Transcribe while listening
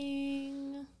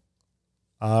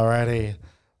Alrighty.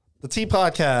 The Tea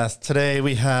Podcast. Today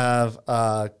we have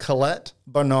Colette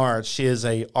Bernard. She is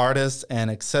a artist and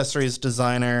accessories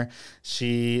designer.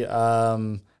 Her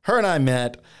and I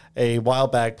met a while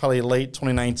back, probably late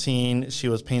 2019. She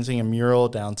was painting a mural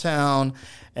downtown,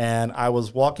 and I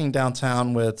was walking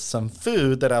downtown with some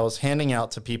food that I was handing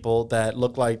out to people that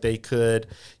looked like they could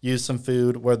use some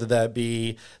food, whether that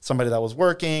be somebody that was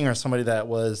working or somebody that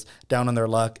was down on their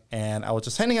luck. And I was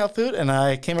just handing out food, and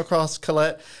I came across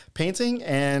Colette painting,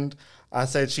 and I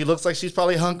said, she looks like she's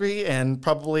probably hungry and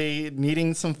probably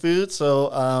needing some food.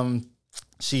 So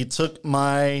she took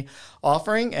my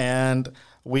offering, and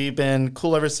we've been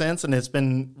cool ever since, and it's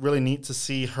been really neat to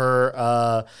see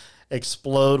her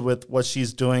explode with what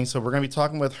she's doing. So we're going to be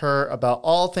talking with her about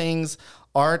all things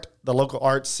art, the local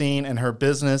art scene, and her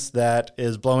business that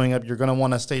is blowing up. You're going to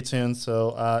want to stay tuned.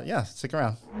 So stick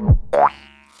around.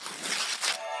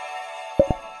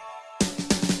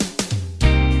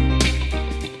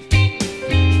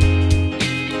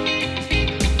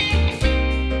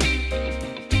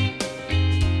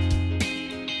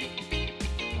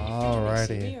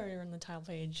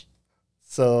 Page.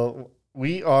 So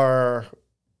we're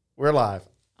live.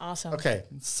 Awesome. Okay,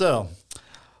 so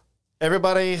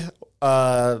everybody,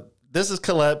 this is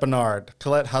Colette Bernard.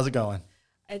 Colette, how's it going?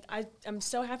 I'm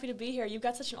so happy to be here. You've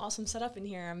got such an awesome setup in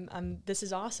here. This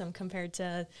is awesome compared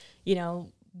to,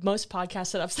 most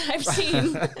podcast setups that I've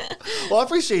seen. Well, I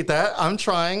appreciate that. I'm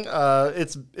trying.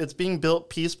 It's being built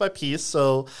piece by piece.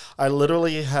 So I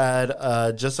literally had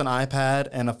just an iPad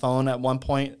and a phone at one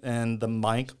point, and the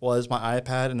mic was my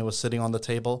iPad, and it was sitting on the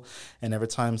table. And every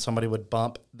time somebody would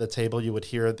bump the table, you would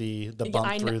hear the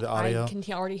bump through the audio. I can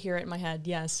already hear it in my head.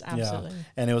 Yes, absolutely. Yeah.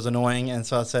 And it was annoying. And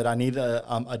so I said, I need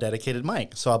a dedicated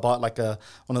mic. So I bought like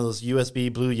one of those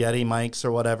USB Blue Yeti mics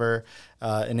or whatever.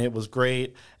 And it was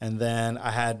great. And then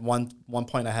I had one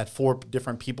point I had 4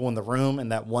 different people in the room,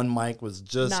 and that one mic was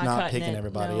just not picking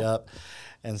everybody up.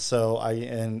 And so I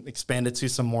expanded to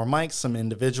some more mics, some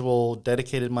individual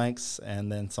dedicated mics,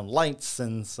 and then some lights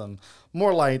and some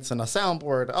more lights and a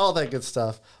soundboard, all that good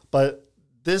stuff. But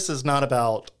this is not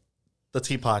about the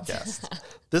Tea Podcast.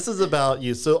 This is about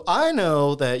you. So I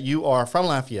know that you are from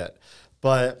Lafayette,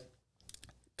 but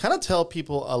kind of tell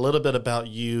people a little bit about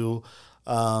you.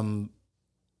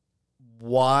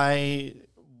 Why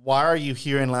are you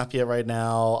here in Lafayette right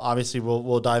now? Obviously,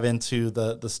 we'll dive into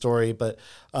the story, but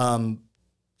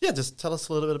just tell us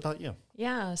a little bit about you.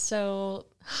 Yeah. So,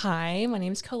 hi, my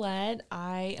name is Colette.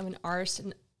 I am an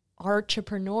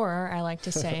entrepreneur, I like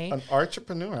to say. An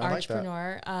entrepreneur. I like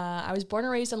that. I was born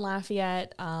and raised in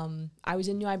Lafayette. I was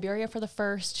in New Iberia for the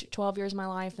first 12 years of my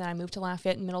life. Then I moved to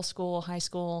Lafayette in middle school, high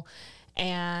school,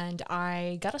 and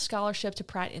I got a scholarship to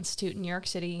Pratt Institute in New York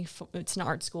City. It's an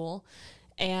art school.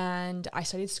 And I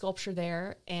studied sculpture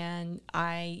there. And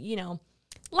I,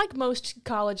 like most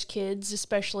college kids,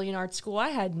 especially in art school, I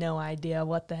had no idea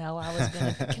what the hell I was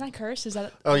going to... Can I curse? Is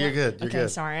that... Oh, you're good. You're okay, good.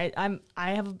 Sorry. I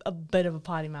have a bit of a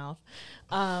potty mouth.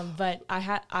 But I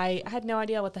had no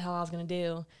idea what the hell I was going to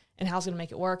do and how I was going to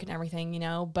make it work and everything,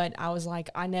 But I was like,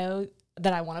 I know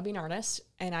that I want to be an artist,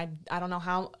 and I don't know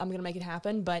how I'm going to make it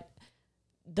happen, but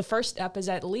the first step is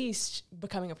at least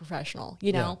becoming a professional,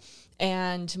 Yeah.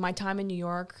 And my time in New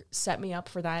York set me up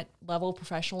for that level of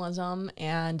professionalism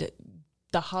and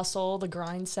the hustle, the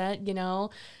grind set,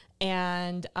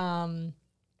 and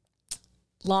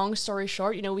long story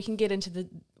short, we can get into the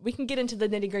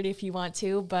nitty gritty if you want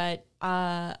to, but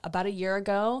about a year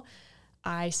ago,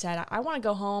 I said, I want to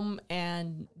go home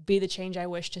and be the change I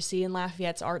wish to see in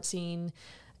Lafayette's art scene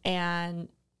and,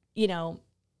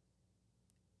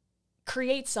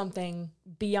 create something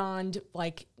beyond,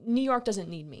 like, New York doesn't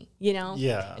need me,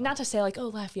 Yeah. And not to say, like, oh,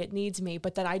 Lafayette needs me,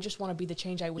 but that I just want to be the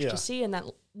change I wish to see, and that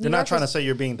You're not trying to say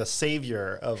you're being the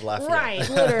savior of Lafayette.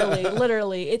 Right,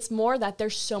 literally. It's more that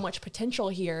there's so much potential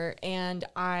here, and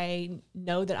I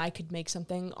know that I could make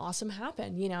something awesome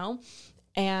happen,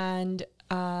 And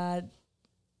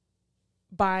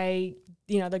by,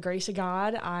 the grace of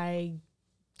God, I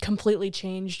completely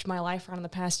changed my life around in the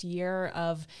past year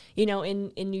of,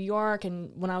 in New York,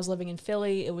 and when I was living in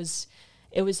Philly, it was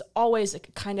always a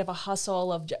kind of a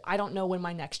hustle of, I don't know when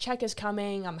my next check is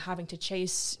coming. I'm having to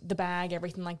chase the bag,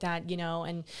 everything like that,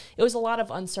 and it was a lot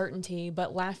of uncertainty,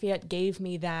 but Lafayette gave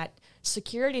me that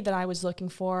security that I was looking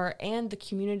for and the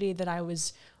community that I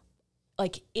was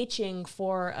like itching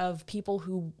for, of people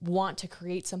who want to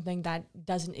create something that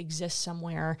doesn't exist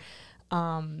somewhere.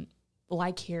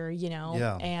 Like here,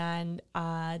 Yeah. And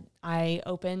I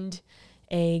opened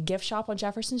a gift shop on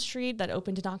Jefferson Street that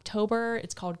opened in October.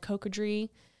 It's called Cocodrie,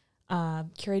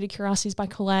 Curated Curiosities by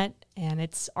Colette, and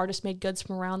it's artist-made goods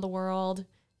from around the world.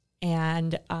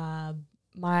 And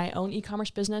my own e-commerce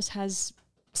business has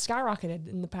skyrocketed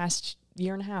in the past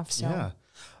year and a half. So, yeah.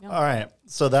 All right.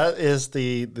 So that is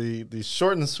the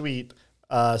short and sweet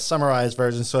summarized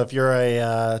version. So if you're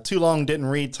a too long didn't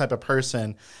read type of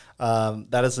person,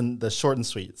 that is in the short and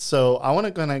sweet. So I want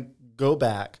to gonna go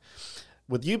back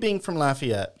with you being from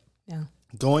Lafayette,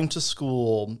 going to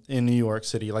school in New York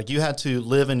City. Like you had to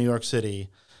live in New York City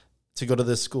to go to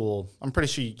this school. I'm pretty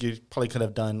sure you probably could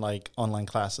have done like online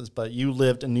classes, but you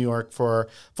lived in New York for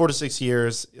 4 to 6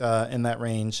 years in that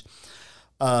range.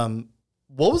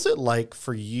 What was it like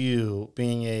for you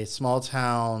being a small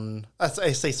town? I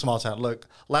say small town. Look,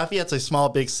 Lafayette's a small,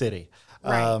 big city.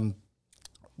 Right.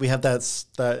 We have that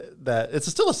it's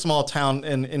still a small town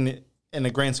in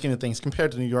the grand scheme of things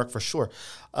compared to New York for sure.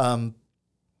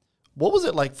 What was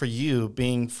it like for you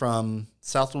being from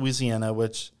South Louisiana,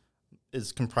 which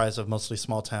is comprised of mostly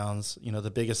small towns? You know,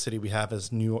 the biggest city we have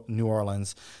is New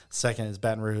Orleans. Second is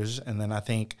Baton Rouge. And then I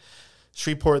think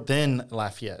Shreveport, then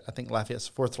Lafayette. I think Lafayette's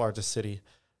the fourth largest city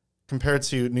compared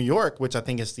to New York, which I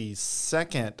think is the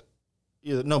second.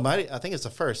 I think it's the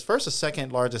first or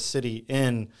second largest city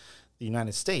in the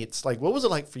United States. Like, what was it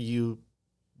like for you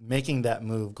making that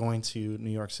move, going to New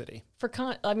York City? For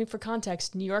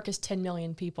context, New York is 10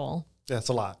 million people. That's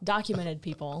a lot. Documented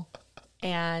people.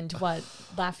 And what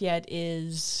Lafayette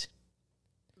is...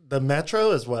 The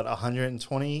metro is what,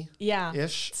 120-ish? Yeah.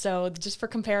 So just for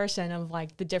comparison of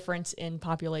like the difference in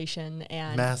population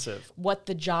and massive, what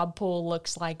the job pool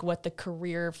looks like, what the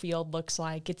career field looks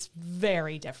like, it's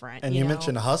very different. And you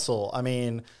mentioned hustle. I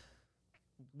mean,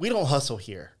 we don't hustle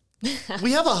here.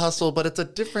 We have a hustle, but it's a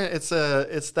different,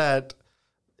 it's that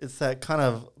kind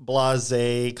of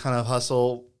blasé kind of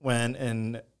hustle when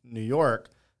in New York,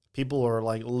 people are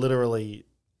like literally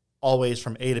always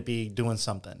from A to B doing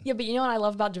something. Yeah, but you know what I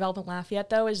love about Development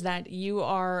Lafayette, though, is that you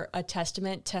are a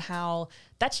testament to how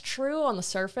that's true on the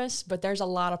surface, but there's a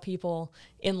lot of people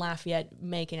in Lafayette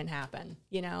making it happen,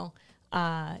 you know?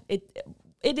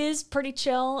 It is pretty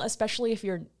chill, especially if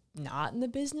you're not in the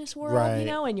business world, right, you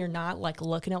know, and you're not like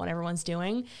looking at what everyone's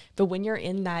doing. But when you're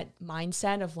in that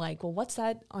mindset of like, well, what's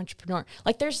that entrepreneur?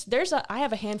 Like I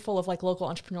have a handful of like local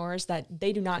entrepreneurs that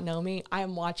they do not know me. I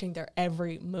am watching their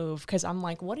every move because I'm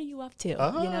like, what are you up to?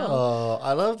 Oh, you know?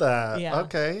 I love that. Yeah.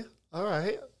 Okay. All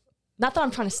right. Not that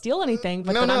I'm trying to steal anything,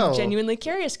 but I'm genuinely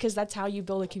curious because that's how you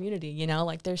build a community, you know?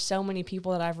 Like there's so many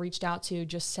people that I've reached out to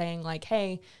just saying like,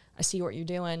 hey, I see what you're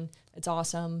doing. It's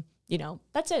awesome. You know,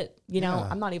 that's it. You know,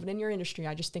 I'm not even in your industry.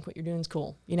 I just think what you're doing is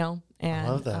cool, you know? And I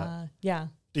love that. Yeah.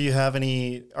 Do you have are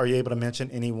you able to mention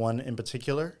anyone in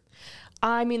particular?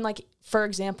 I mean, like, for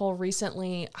example,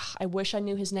 recently, I wish I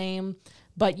knew his name,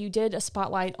 but you did a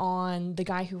spotlight on the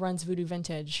guy who runs Voodoo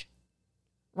Vintage,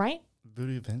 right?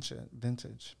 Voodoo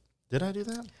Vintage. Did I do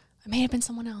that? It may have been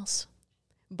someone else.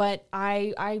 But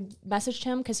I messaged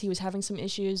him because he was having some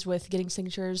issues with getting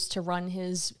signatures to run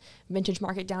his vintage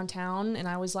market downtown. And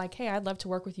I was like, hey, I'd love to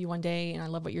work with you one day. And I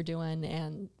love what you're doing.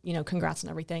 And, you know, congrats on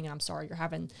everything. And I'm sorry you're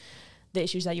having the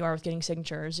issues that you are with getting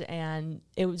signatures. And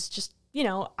it was just, you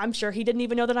know, I'm sure he didn't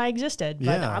even know that I existed.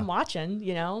 But I'm watching,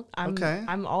 you know.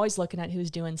 I'm always looking at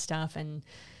who's doing stuff. And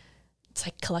it's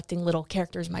like collecting little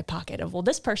characters in my pocket of, well,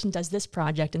 this person does this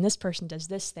project and this person does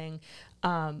this thing.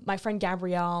 My friend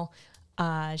Gabrielle...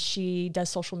 she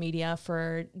does social media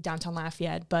for Downtown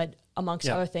Lafayette, but amongst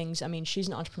other things, I mean, she's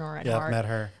an entrepreneur at heart. Yeah, I've met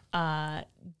her.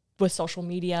 With social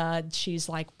media, she's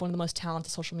like one of the most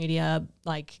talented social media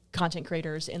like content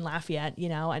creators in Lafayette, you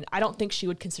know, and I don't think she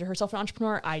would consider herself an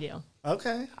entrepreneur. I do.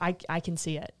 Okay. I can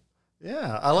see it.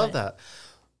 Yeah, I love that.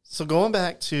 So going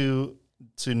back to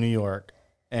New York,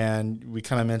 and we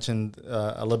kind of mentioned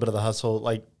a little bit of the hustle.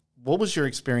 Like, what was your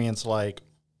experience like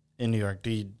in New York?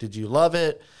 Did you love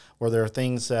it? Were there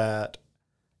things that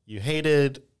you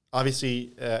hated?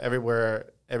 Obviously, everywhere,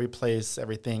 every place,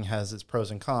 everything has its pros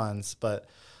and cons. But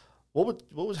how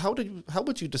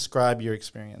would you describe your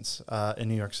experience in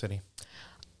New York City?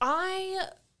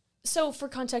 So for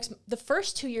context, the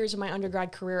first 2 years of my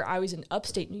undergrad career, I was in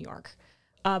upstate New York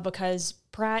because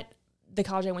Pratt, the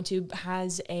college I went to,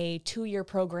 has a 2-year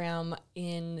program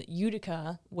in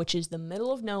Utica, which is the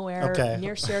middle of nowhere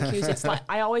near Syracuse. It's like,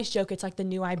 I always joke, it's like the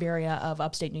new Iberia of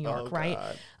upstate New York, right?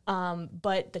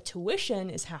 But the tuition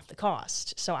is half the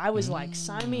cost. So I was like,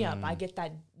 sign me up. I get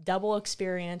that double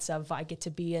experience of I get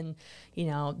to be in, you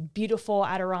know, beautiful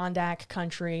Adirondack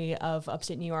country of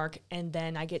upstate New York. And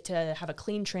then I get to have a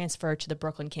clean transfer to the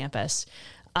Brooklyn campus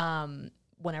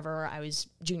whenever I was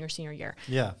junior, senior year.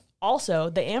 Yeah. Also,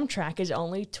 the Amtrak is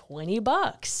only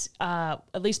 $20.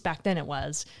 At least back then it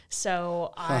was.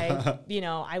 So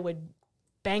I would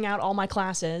bang out all my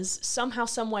classes. Somehow,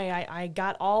 some way, I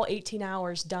got all 18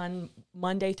 hours done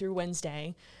Monday through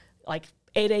Wednesday, like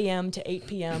 8 a.m. to 8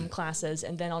 p.m. classes.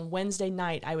 And then on Wednesday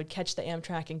night, I would catch the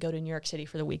Amtrak and go to New York City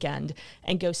for the weekend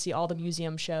and go see all the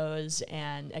museum shows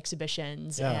and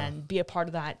exhibitions and be a part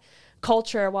of that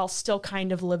culture while still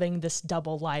kind of living this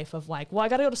double life of like, well, I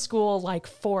got to go to school like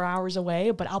 4 hours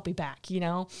away, but I'll be back, you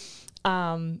know?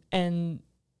 And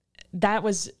that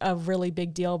was a really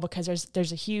big deal because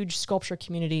there's a huge sculpture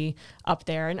community up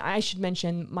there. And I should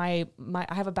mention I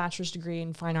have a bachelor's degree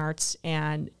in fine arts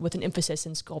and with an emphasis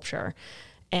in sculpture.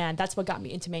 And that's what got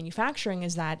me into manufacturing,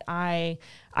 is that I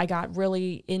got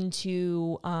really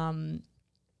into,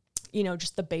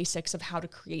 just the basics of how to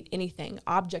create anything,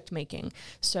 object making.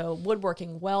 So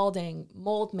woodworking, welding,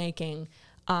 mold making.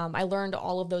 I learned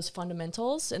all of those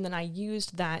fundamentals, and then I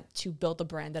used that to build the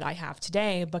brand that I have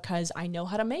today because I know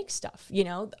how to make stuff. You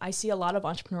know, I see a lot of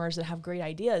entrepreneurs that have great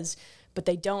ideas, but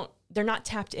they're not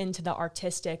tapped into the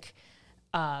artistic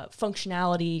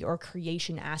functionality or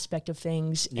creation aspect of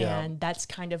things. Yeah. And that's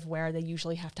kind of where they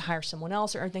usually have to hire someone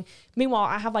else or everything. Meanwhile,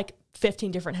 I have like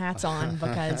 15 different hats on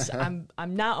because I'm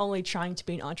not only trying to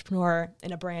be an entrepreneur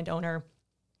and a brand owner,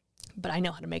 but I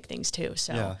know how to make things too.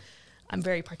 So I'm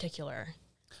very particular.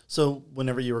 So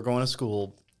whenever you were going to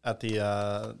school at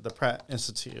the Pratt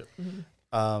Institute,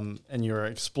 and you're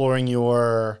exploring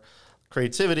your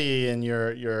creativity and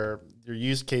your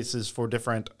use cases for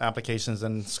different applications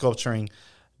and sculpturing,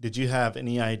 did you have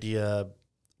any idea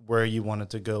where you wanted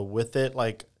to go with it?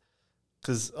 Like,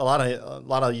 because a lot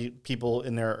of people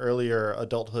in their earlier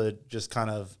adulthood just kind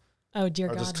of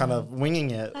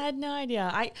winging it. I had no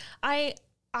idea.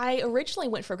 I originally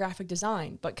went for graphic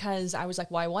design because I was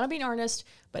like, well, I want to be an artist,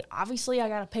 but obviously I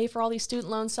got to pay for all these student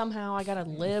loans somehow. I got to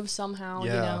live somehow,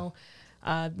 you know,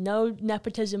 no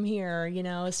nepotism here, you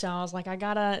know? So I was like, I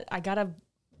gotta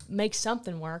make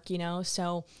something work, you know?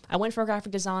 So I went for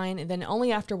graphic design, and then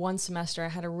only after one semester, I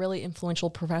had a really influential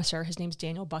professor. His name's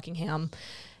Daniel Buckingham.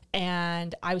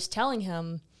 And I was telling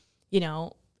him, you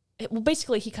know,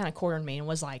 basically he kind of cornered me and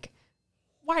was like,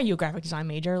 why are you a graphic design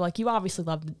major? Like, you obviously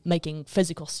love making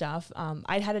physical stuff.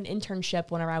 I'd had an internship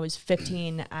whenever I was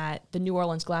 15 at the New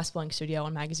Orleans Glassblowing Studio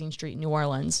on Magazine Street in New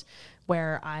Orleans,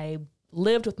 where I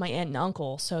lived with my aunt and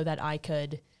uncle so that I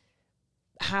could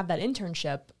have that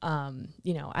internship,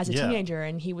 as a teenager.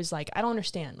 And he was like, I don't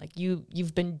understand. Like,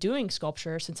 you've been doing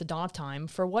sculpture since the dawn of time.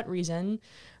 For what reason?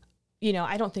 You know,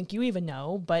 I don't think you even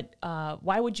know, but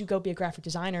why would you go be a graphic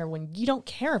designer when you don't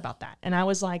care about that? And I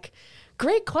was like,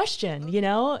 great question, you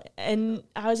know? And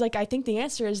I was like, I think the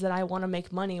answer is that I want to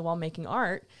make money while making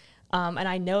art. And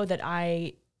I know that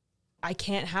I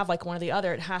can't have like one or the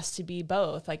other. It has to be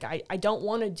both. Like, I don't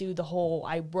want to do the whole,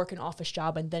 I work an office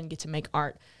job and then get to make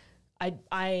art.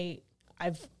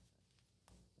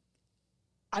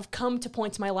 I've come to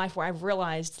points in my life where I've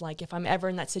realized, like, if I'm ever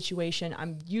in that situation,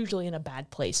 I'm usually in a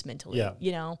bad place mentally,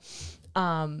 you know?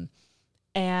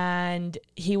 And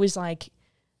he was like,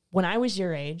 when I was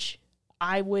your age,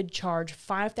 I would charge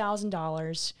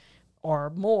 $5,000 or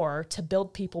more to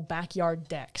build people backyard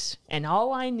decks. And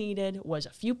all I needed was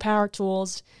a few power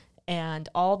tools and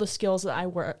all the skills that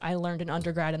I learned in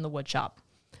undergrad in the wood shop.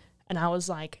 And I was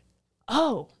like,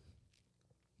 oh,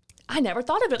 I never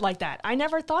thought of it like that. I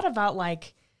never thought about,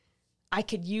 like, I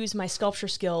could use my sculpture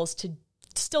skills to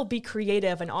still be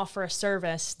creative and offer a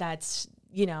service that's,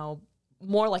 you know,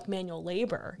 more like manual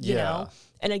labor, you know?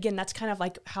 And again, that's kind of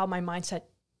like how my mindset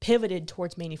pivoted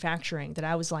towards manufacturing, that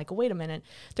I was like, wait a minute,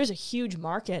 there's a huge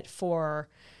market for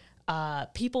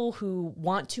people who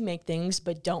want to make things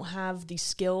but don't have the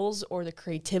skills or the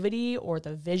creativity or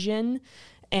the vision.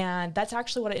 And that's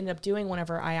actually what I ended up doing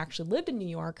whenever I actually lived in New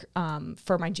York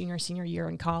for my junior, senior year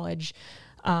in college,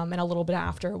 and a little bit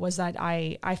after, was that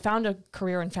I found a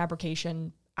career in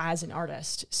fabrication as an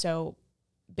artist. So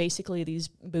basically these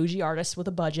bougie artists with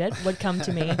a budget would come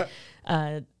to me.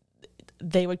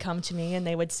 They would come to me and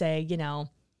they would say, you know,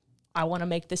 I want to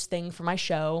make this thing for my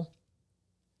show.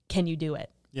 Can you do it?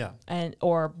 Yeah.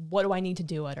 Or what do I need to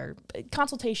do it? Or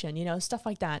consultation, you know, stuff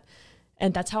like that.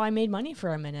 And that's how I made money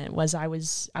for a minute, was I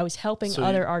was helping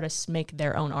other artists make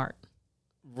their own art.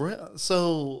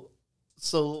 So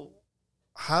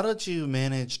how did you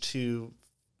manage to,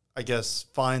 I guess,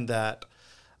 find that,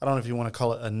 I don't know if you want to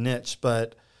call it a niche,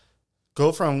 but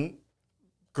go from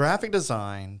graphic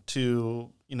design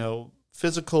to, you know,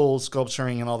 physical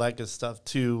sculpturing and all that good stuff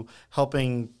to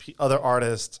helping other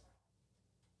artists?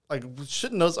 Like,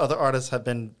 shouldn't those other artists have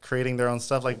been creating their own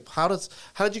stuff? Like, how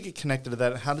did you get connected to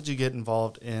that? How did you get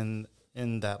involved in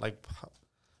that? Like,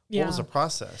 what was the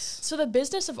process? So the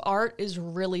business of art is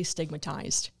really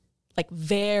stigmatized. like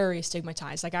very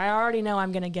stigmatized. Like I already know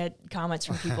I'm going to get comments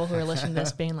from people who are listening to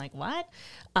this being like, what?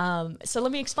 So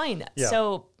let me explain. Yeah.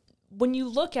 So when you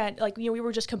look at, like, we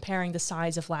were just comparing the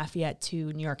size of Lafayette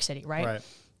to New York City, right? Right.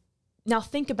 Now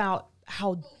think about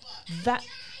how that...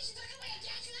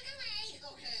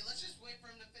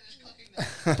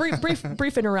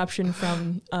 brief interruption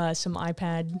from some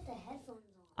iPad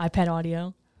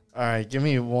audio. All right, give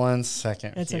me 1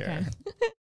 second. It's here.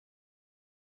 okay.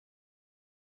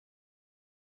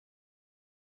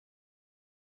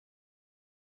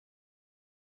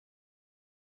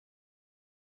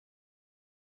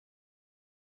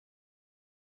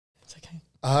 It's okay.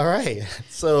 All right,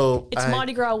 so It's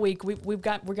Mardi Gras week. We're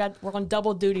on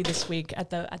double duty this week at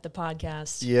the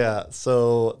podcast. Yeah,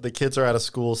 so the kids are out of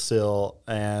school still,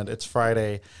 and it's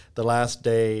Friday, the last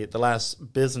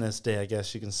business day, I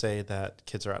guess you can say, that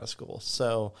kids are out of school.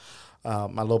 So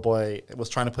my little boy was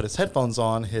trying to put his headphones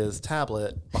on his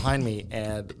tablet behind me,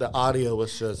 and the audio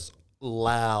was just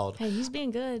loud. Hey, he's being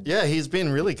good. Yeah, he's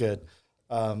being really good.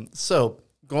 So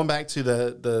going back to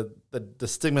the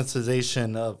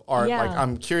stigmatization of art, Yeah. like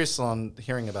I'm curious on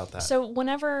hearing about that. So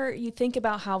whenever you think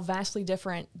about how vastly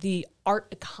different the art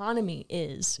economy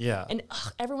is, Yeah. and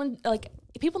everyone, like,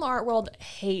 people in the art world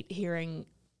hate hearing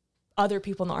other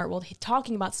people in the art world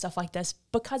talking about stuff like this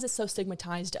because it's so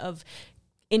stigmatized of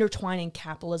intertwining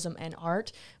capitalism and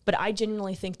art. But I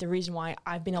genuinely think the reason why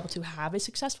I've been able to have a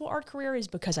successful art career is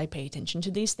because I pay attention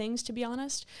to these things, to be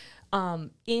honest.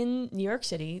 In New York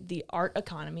City, the art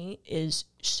economy is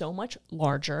so much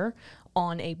larger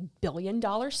on a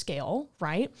billion-dollar scale,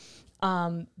 right?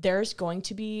 There's going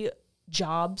to be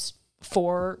jobs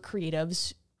for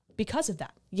creatives because of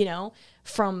that, you know,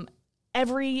 from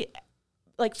every...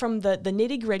 like from the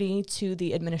nitty gritty to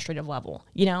the administrative level,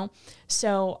 you know?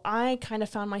 So I kind of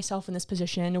found myself in this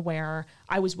position where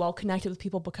I was well connected with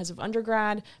people because of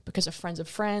undergrad, because of friends of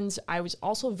friends. I was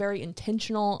also very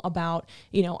intentional about,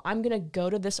 you know, I'm going to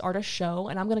go to this artist show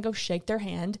and I'm going to go shake their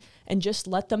hand and just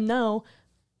let them know,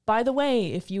 by the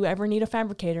way, if you ever need a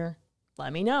fabricator,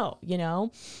 let me know, you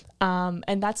know?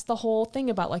 And that's the whole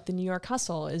thing about like the New York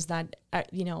hustle is that,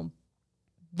 you know,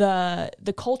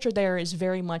 the culture there is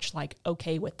very much like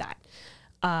okay with that,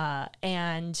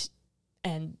 and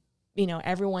you know,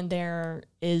 everyone there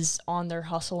is on their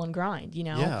hustle and grind, you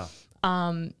know.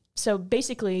 Yeah. So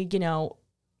basically, you know,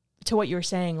 to what you were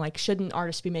saying, like, shouldn't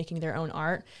artists be making their own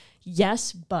art?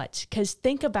 Yes, but because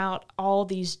think about all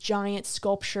these giant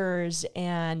sculptures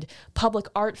and public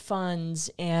art funds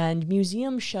and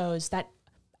museum shows that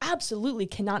absolutely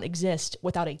cannot exist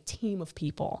without a team of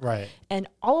people. Right. And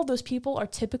all of those people are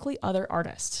typically other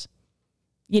artists.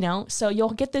 You know, so you'll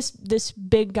get this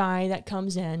big guy that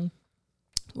comes in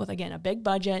with, again, a big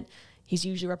budget. He's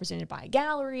usually represented by a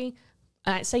gallery.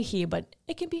 I say he, but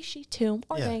it can be she too,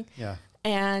 or they. Yeah.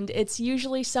 And it's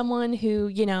usually someone who,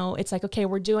 you know, it's like, okay,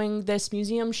 we're doing this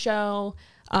museum show.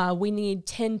 We need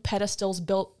 10 pedestals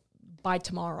built by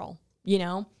tomorrow, you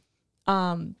know?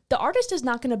 The artist is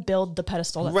not going to build the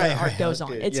pedestal that the art goes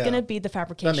on. It's going to be the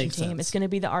fabrication team. Sense. It's going to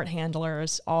be the art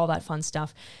handlers, all that fun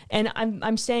stuff. And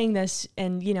I'm saying this,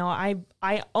 and you know,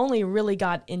 I only really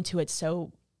got into it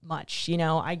so much. You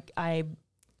know, I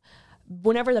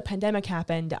whenever the pandemic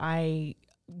happened, I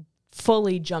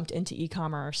fully jumped into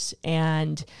e-commerce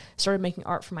and started making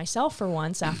art for myself for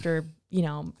once after, you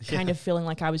know, kind of feeling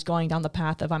like I was going down the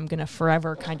path of I'm going to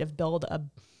forever kind of build a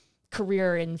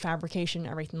career in fabrication,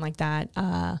 everything like that.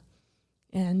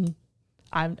 And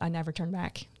I never turned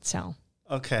back. So,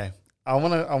 okay. I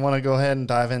want to go ahead and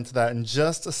dive into that in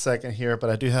just a second here, but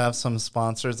I do have some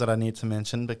sponsors that I need to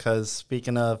mention because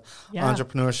speaking of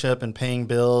entrepreneurship and paying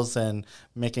bills and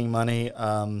making money,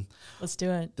 let's do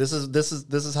it. This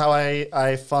is how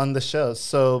I fund the show.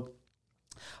 So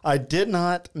I did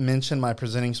not mention my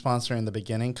presenting sponsor in the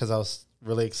beginning because I was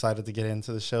really excited to get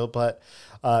into the show, but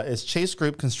it's Chase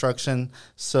Group Construction.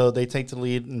 So they take the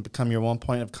lead and become your one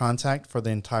point of contact for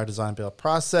the entire design build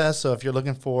process. So if you're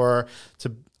looking for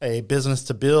a business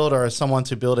to build or someone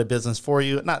to build a business for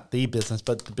you, not the business,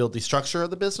 but to build the structure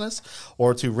of the business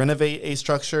or to renovate a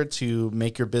structure to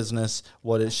make your business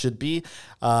what it should be,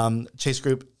 Chase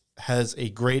Group has a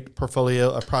great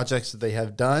portfolio of projects that they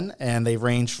have done, and they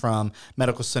range from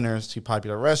medical centers to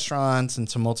popular restaurants and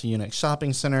to multi-unit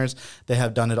shopping centers. They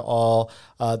have done it all.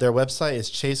 Their website is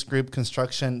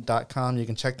chasegroupconstruction.com. You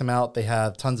can check them out. They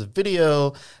have tons of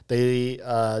video.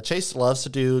 Chase loves to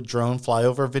do drone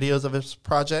flyover videos of his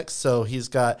projects, so he's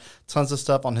got tons of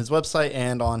stuff on his website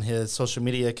and on his social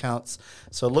media accounts.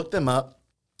 So look them up.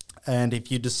 And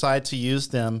if you decide to use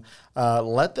them,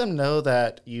 let them know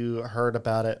that you heard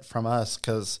about it from us,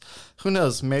 because who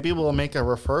knows, maybe we'll make a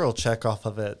referral check off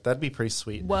of it. That'd be pretty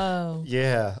sweet. Whoa.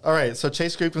 Yeah. All right. So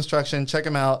Chase Group Construction, check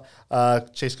them out,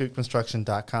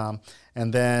 chasegroupconstruction.com.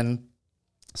 And then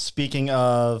speaking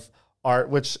of art,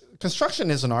 which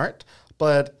construction is an art,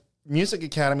 but Music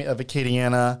Academy of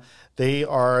Acadiana, they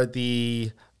are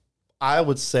I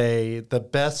would say, the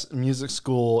best music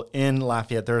school in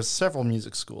Lafayette. There are several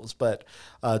music schools, but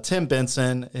Tim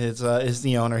Benson is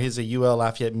the owner. He's a UL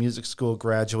Lafayette Music School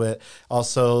graduate.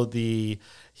 Also,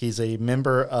 he's a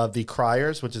member of the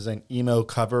Criers, which is an emo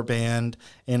cover band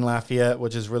in Lafayette,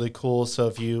 which is really cool. So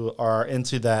if you are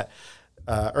into that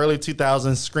early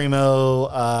 2000s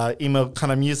screamo, emo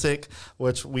kind of music,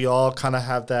 which we all kind of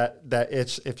have that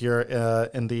itch if you're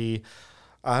in the,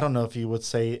 I don't know if you would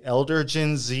say elder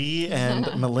Gen Z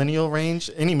and millennial range.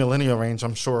 Any millennial range,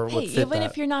 I'm sure, would fit even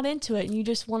that. if you're not into it and you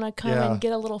just want to come and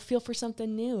get a little feel for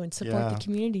something new and support the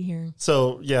community here.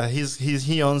 So, yeah,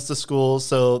 he owns the school.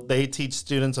 So they teach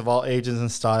students of all ages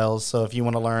and styles. So if you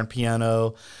want to learn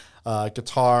piano,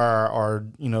 guitar, or,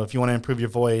 if you want to improve your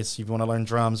voice, if you want to learn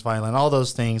drums, violin, all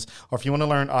those things, or if you want to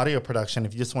learn audio production,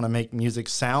 if you just want to make music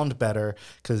sound better,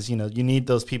 because, you need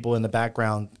those people in the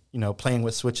background, playing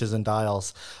with switches and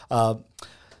dials.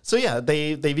 So yeah,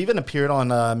 they've even appeared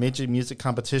on major music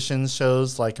competition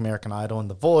shows like American Idol and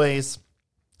The Voice.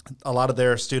 A lot of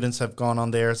their students have gone on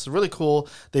there. It's really cool.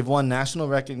 They've won national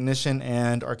recognition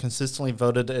and are consistently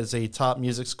voted as a top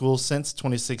music school since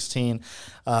 2016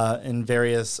 in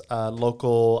various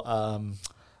local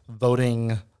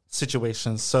voting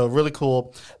situations. So really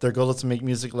cool. Their goal is to make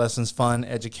music lessons fun,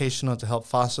 educational, to help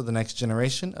foster the next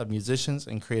generation of musicians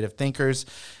and creative thinkers.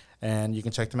 And you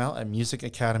can check them out at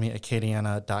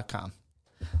musicacademyacadiana.com.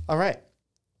 All right.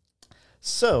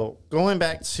 So going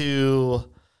back to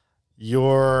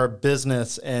your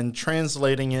business and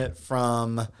translating it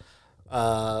from,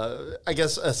 I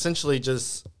guess, essentially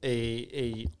just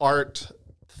a art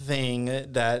thing,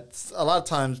 that a lot of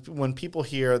times when people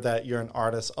hear that you're an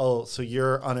artist, oh, so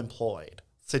you're unemployed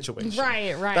situation.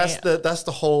 Right. That's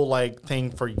the whole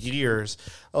thing for years.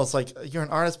 I was like, you're an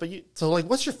artist, but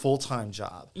what's your full-time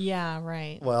job? Yeah,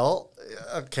 right. Well,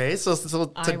 okay, so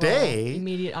today,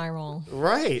 immediate eye roll.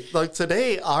 Right. Like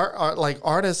today, our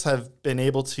artists have been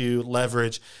able to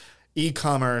leverage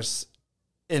e-commerce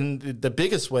in the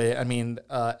biggest way. I mean,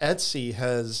 Etsy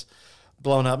has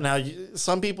blown up. Now,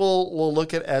 some people will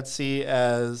look at Etsy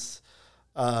as,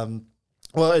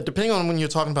 depending on when you're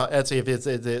talking about Etsy, if it's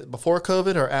before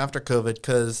COVID or after COVID,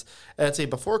 because Etsy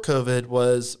before COVID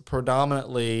was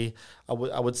predominantly,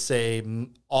 I would say,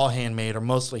 all handmade or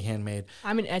mostly handmade.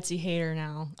 I'm an Etsy hater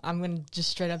now. I'm going to just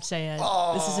straight up say it.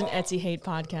 This is an Etsy hate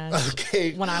podcast.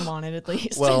 Okay. When I'm on it, at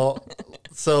least. Well,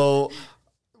 so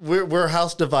we're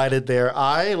house divided there.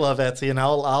 I love Etsy, and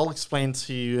I'll explain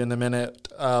to you in a minute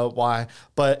why.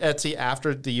 But Etsy,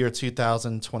 after the year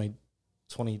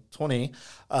 2020,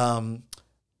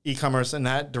 e-commerce in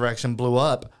that direction blew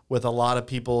up, with a lot of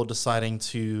people deciding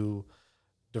to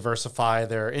diversify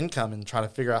their income and try to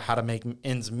figure out how to make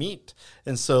ends meet.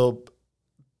 And so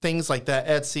things like that,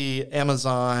 Etsy,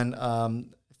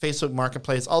 Amazon, Facebook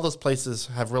Marketplace, all those places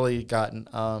have really gotten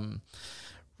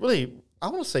really, I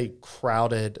want to say,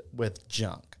 crowded with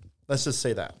junk. Let's just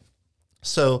say that.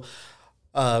 So,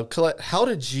 Colette, how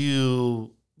did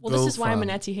you this is why I'm an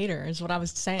Etsy hater, is what I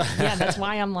was saying. Yeah, that's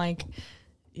why I'm like...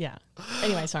 Yeah.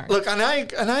 Anyway, sorry. Look, and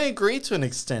I agree to an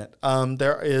extent.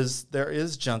 There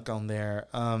is junk on there.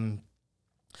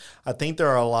 I think there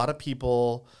are a lot of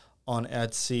people on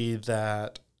Etsy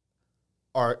that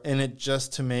are in it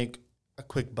just to make a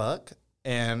quick buck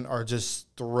and are just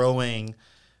throwing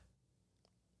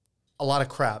a lot of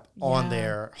crap on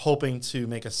there, hoping to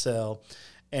make a sale.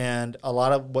 And a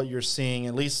lot of what you're seeing,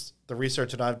 at least the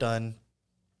research that I've done,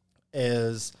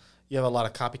 is you have a lot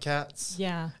of copycats.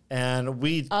 Yeah. And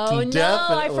we can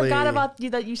definitely... I forgot about you,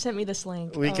 that you sent me this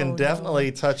link. We can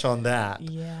definitely touch on that.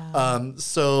 Yeah.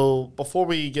 So before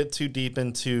we get too deep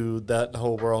into that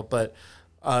whole world, but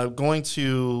going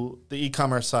to the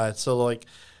e-commerce side. So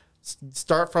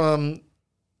start from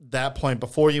that point.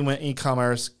 Before you went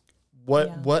e-commerce,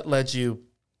 what led you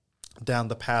down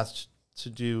the path to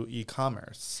do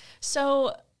e-commerce?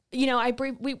 So... we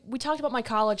talked about my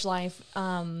college life.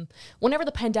 Whenever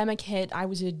the pandemic hit, I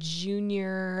was a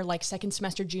junior, second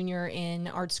semester junior in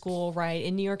art school, right,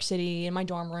 in New York City, in my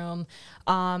dorm room.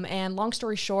 And long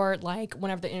story short,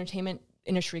 whenever the entertainment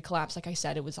industry collapsed, like I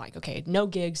said, it was okay, no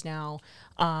gigs now.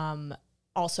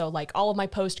 also like all of my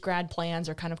post-grad plans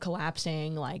are kind of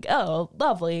collapsing, like, oh,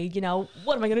 lovely, you know,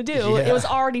 what am I going to do? Yeah. It was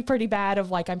already pretty bad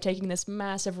of like, I'm taking this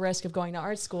massive risk of going to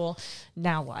art school.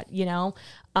 Now what, you know?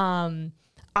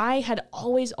 I had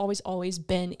always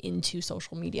been into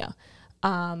social media.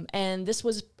 And this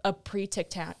was a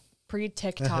pre-TikTok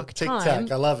time.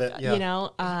 TikTok, I love it. Yeah. You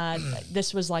know,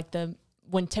 this was like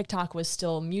when TikTok was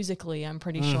still Musically, I'm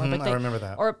pretty sure. But I remember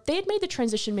that. Or they had made the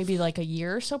transition maybe like a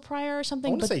year or so prior or something.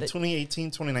 I want to say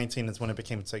 2018, 2019 is when it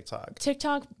became TikTok.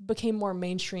 TikTok became more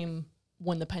mainstream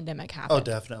when the pandemic happened. Oh,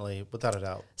 definitely. Without a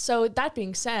doubt. So that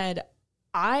being said,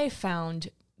 I found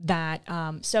that,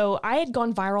 so I had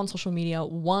gone viral on social media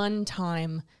one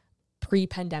time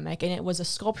pre-pandemic, and it was a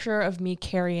sculpture of me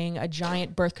carrying a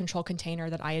giant birth control container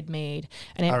that I had made.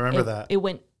 And I remember that. It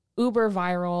went uber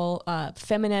viral.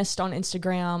 Feminist on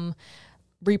Instagram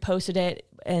reposted it,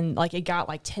 and like it got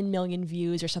like 10 million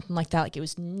views or something like that. Like it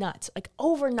was nuts. Like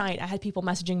overnight, I had people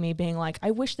messaging me being like, I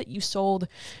wish that you sold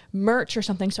merch or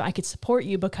something so I could support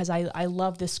you because I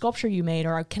love this sculpture you made,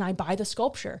 or can I buy the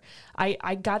sculpture?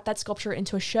 I got that sculpture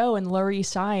into a show in Lower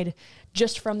East Side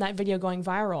just from that video going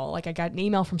viral. Like I got an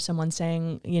email from someone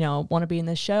saying, you know, want to be in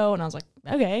this show? And I was like,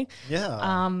 okay.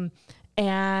 Yeah.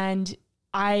 And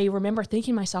I remember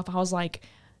thinking to myself, I was like,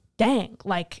 dang,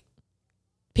 like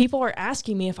people are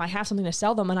asking me if I have something to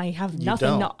sell them and I have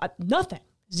nothing, nothing,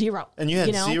 zero. And you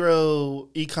had zero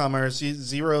e-commerce,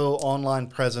 zero online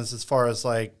presence as far as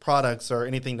like products or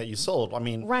anything that you sold. I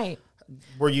mean, right.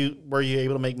 Were you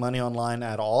able to make money online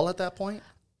at all at that point?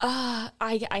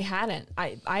 I hadn't.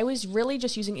 I was really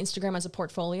just using Instagram as a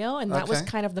portfolio, and that was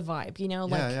kind of the vibe, you know,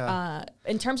 like,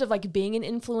 in terms of like being an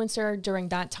influencer during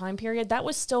that time period, that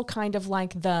was still kind of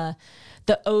like the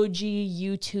OG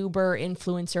YouTuber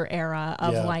influencer era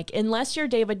of like, unless you're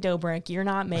David Dobrik, you're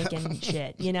not making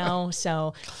shit, you know?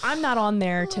 So I'm not on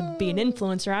there to be an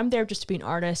influencer. I'm there just to be an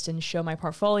artist and show my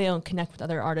portfolio and connect with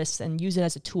other artists and use it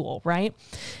as a tool. Right.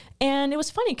 And it was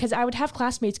funny because I would have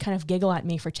classmates kind of giggle at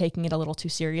me for taking it a little too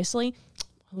seriously.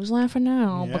 Who's laughing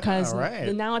now? Yeah, because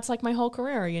right. now it's like my whole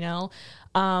career, you know?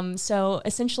 So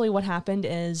essentially what happened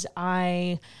is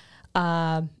I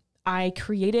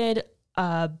created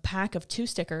a pack of 2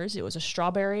 stickers. It was a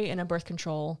strawberry and a birth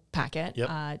control packet.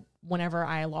 Yep. Whenever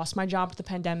I lost my job with the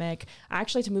pandemic, I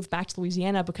actually had to move back to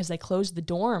Louisiana because they closed the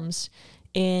dorms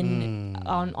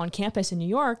on campus in New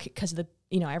York because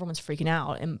everyone's freaking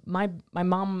out. And my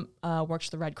mom works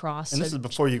for the Red Cross. And this is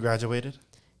before you graduated?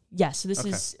 Yes. So this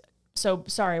is, so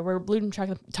sorry, we're losing track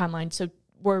of the timeline. So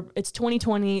it's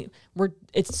 2020.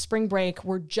 It's spring break.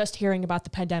 We're just hearing about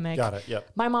the pandemic. Got it. Yep.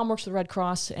 My mom works for the Red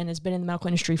Cross and has been in the medical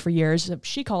industry for years.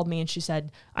 She called me and she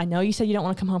said, I know you said you don't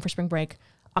want to come home for spring break.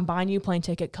 I'm buying you a plane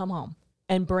ticket. Come home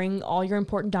and bring all your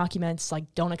important documents.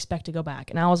 Like, don't expect to go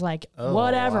back. And I was like,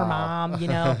 whatever, wow.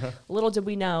 Mom, little did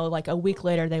we know, like a week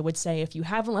later, they would say, if you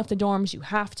haven't left the dorms, you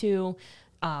have to.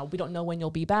 We don't know when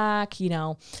you'll be back,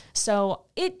 So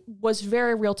it was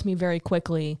very real to me very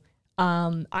quickly.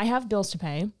 I have bills to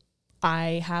pay.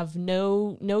 I have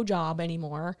no job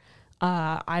anymore.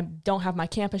 I don't have my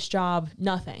campus job,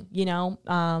 nothing,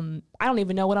 I don't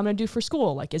even know what I'm going to do for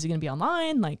school. Like, is it going to be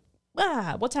online? Like,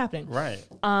 what's happening? Right.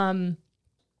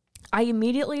 I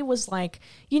immediately was like,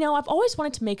 I've always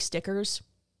wanted to make stickers.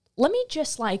 Let me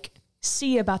just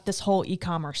see about this whole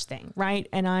e-commerce thing, right?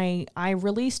 And I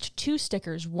released 2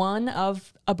 stickers, one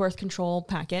of a birth control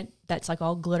packet that's like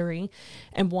all glittery,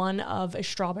 and one of a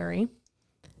strawberry.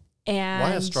 And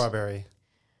why a strawberry?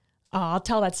 I'll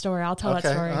tell that story. All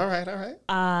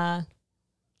right.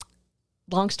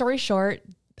 Long story short,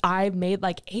 I made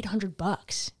like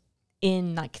 $800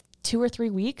 in like 2 or 3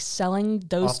 weeks selling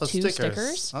those 2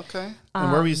 stickers. Okay.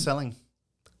 And where were you selling?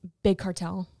 Big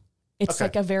Cartel. It's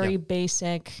like a very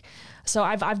basic. So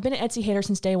I've been an Etsy hater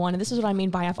since day one. And this is what I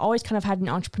mean by I've always kind of had an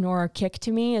entrepreneur kick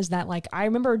to me, is that like, I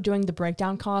remember doing the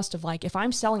breakdown cost of like, if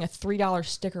I'm selling a $3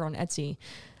 sticker on Etsy,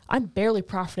 I'm barely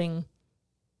profiting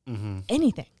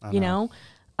anything,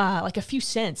 like a few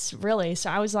cents really. So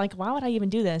I was like, why would I even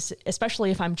do this? Especially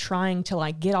if I'm trying to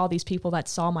like get all these people that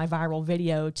saw my viral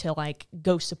video to like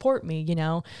go support me,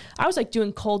 I was like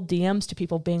doing cold DMs to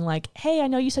people being like, hey, I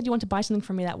know you said you want to buy something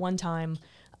from me that one time.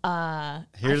 I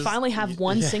finally have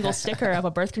one single sticker of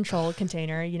a birth control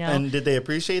container, And did they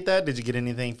appreciate that? Did you get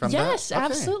anything from that? Yes,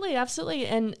 absolutely. Absolutely.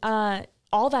 And,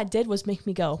 all that did was make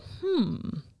me go,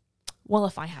 well,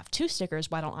 if I have 2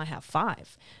 stickers, why don't I have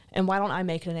 5? And why don't I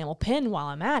make an enamel pin while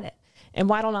I'm at it? And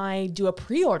why don't I do a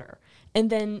pre-order?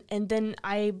 And then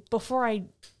before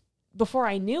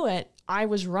I knew it, I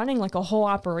was running like a whole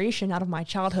operation out of my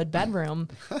childhood bedroom,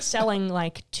 selling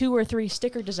like 2 or 3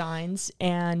 sticker designs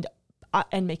and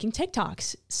making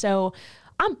TikToks. So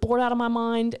I'm bored out of my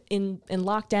mind in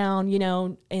lockdown, you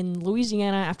know, in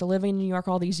Louisiana after living in New York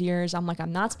all these years. I'm like,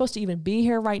 I'm not supposed to even be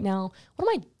here right now. What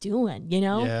am I doing, you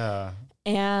know? Yeah.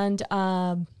 And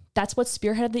that's what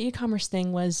spearheaded the e-commerce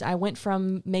thing was I went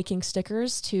from making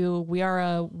stickers to we are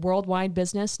a worldwide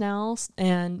business now.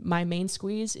 And my main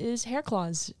squeeze is hair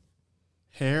claws.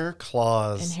 Hair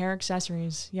claws. And hair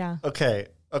accessories. Yeah. Okay.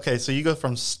 So you go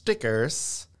from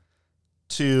stickers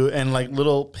and like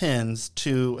little pins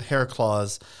to hair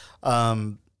claws.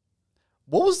 What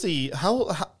was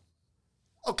how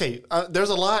okay. There's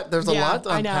a lot to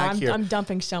unpack here. I'm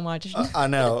dumping so much. I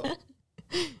know.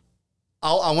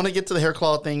 I want to get to the hair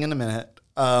claw thing in a minute.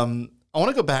 I want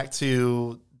to go back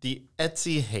to the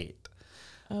Etsy hate.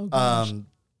 Oh, gosh.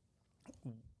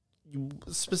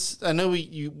 I know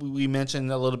we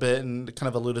mentioned a little bit and kind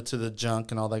of alluded to the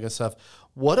junk and all that good stuff.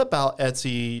 What about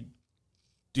Etsy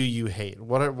do you hate?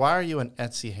 Why are you an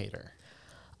Etsy hater?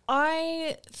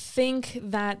 I think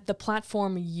that the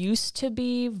platform used to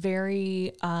be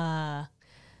very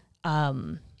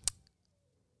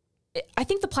I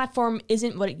think the platform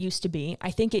isn't what it used to be.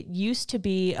 I think it used to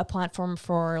be a platform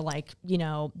for like, you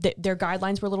know, their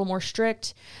guidelines were a little more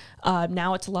strict.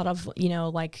 Now it's a lot of, you know,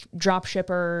 like drop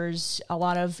shippers, a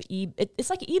lot of, it's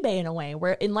like eBay in a way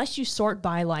where unless you sort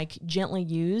by like gently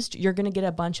used, you're going to get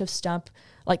a bunch of stuff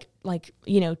like,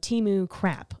 you know, Temu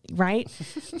crap. Right.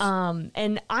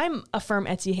 And I'm a firm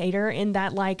Etsy hater in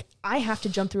that like, I have to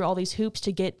jump through all these hoops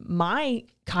to get my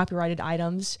copyrighted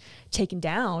items taken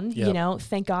down. Yep. You know,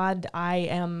 thank God I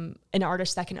am an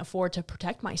artist that can afford to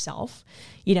protect myself,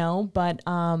 you know, but,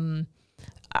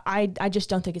 I just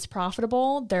don't think it's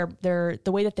profitable. They're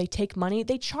the way that they take money.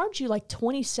 They charge you like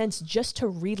 20 cents just to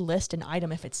relist an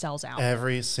item if it sells out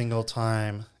every single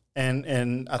time.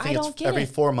 And I think it's every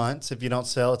 4 months. If you don't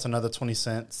sell, it's another 20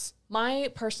 cents. My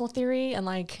personal theory, and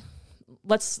like,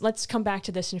 let's come back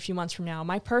to this in a few months from now.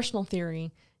 My personal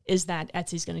theory is that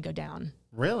Etsy's going to go down.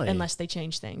 Really? Unless they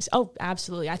change things. Oh,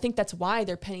 absolutely. I think that's why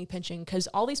they're penny pinching, because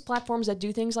all these platforms that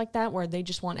do things like that, where they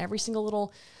just want every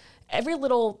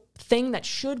little thing that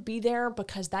should be there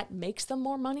because that makes them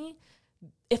more money.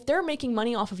 If they're making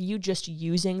money off of you just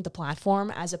using the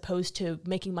platform as opposed to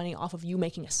making money off of you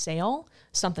making a sale,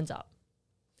 something's up,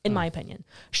 in my opinion.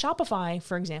 Shopify,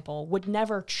 for example, would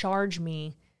never charge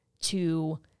me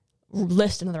to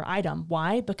list another item.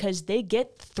 Why? Because they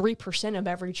get 3% of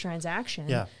every transaction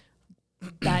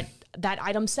that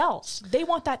item sells. They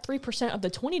want that 3% of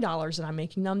the $20 that I'm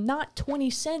making them, not 20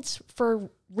 cents for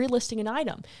relisting an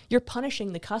item. You're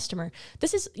punishing the customer.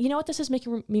 This is, you know what this is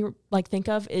making me like think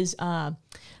of is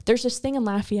there's this thing in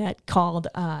Lafayette called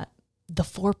the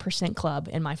 4% Club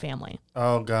in my family.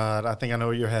 Oh God, I think I know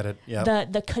where you're headed. Yeah.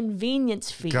 The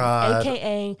convenience fee, God,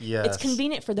 aka yes. It's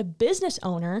convenient for the business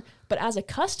owner, but as a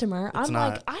customer, I'm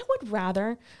not. like, I would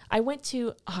rather. I went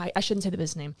to I shouldn't say the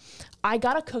business name. I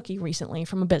got a cookie recently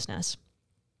from a business,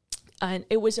 and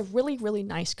it was a really, really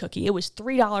nice cookie. It was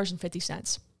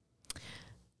 $3.50.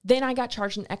 Then I got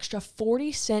charged an extra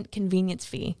 40-cent convenience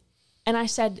fee, and I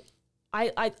said,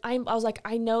 I was like,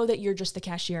 I know that you're just the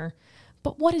cashier,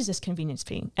 but what is this convenience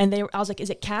fee? And I was like, is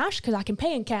it cash? Because I can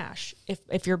pay in cash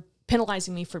if you're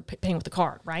penalizing me for paying with the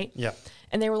card, right? Yeah.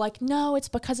 And they were like, no, it's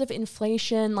because of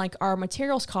inflation. Like our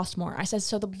materials cost more. I said,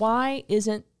 so why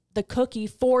isn't the cookie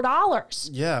 $4?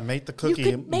 Yeah, make the cookie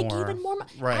you could make more. even more.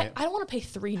 Right. I don't want to pay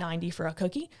 $3.90 for a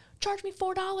cookie. Charge me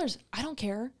 $4. I don't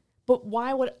care. But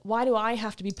why do I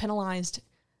have to be penalized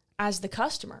as the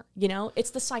customer? You know, it's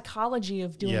the psychology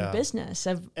of doing business.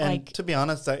 And to be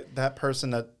honest, that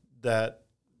person that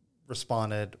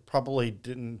responded probably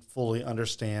didn't fully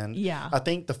understand. Yeah. I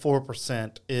think the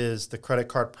 4% is the credit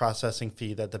card processing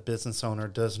fee that the business owner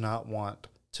does not want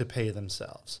to pay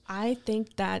themselves. I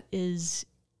think that is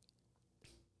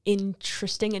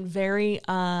interesting and very,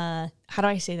 how do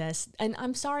I say this? And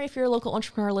I'm sorry if you're a local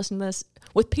entrepreneur listening to this.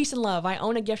 With peace and love, I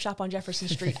own a gift shop on Jefferson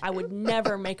Street. I would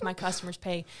never make my customers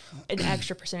pay an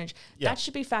extra percentage. Yeah. That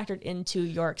should be factored into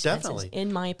your expenses, Definitely.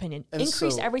 In my opinion. And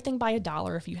increase everything by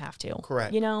 $1 if you have to.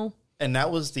 Correct. You know? And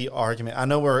that was the argument. I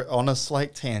know we're on a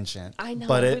slight tangent. I know.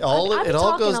 But it all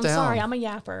goes down. I'm sorry. I'm a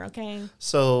yapper, okay?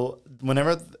 So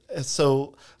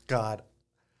God,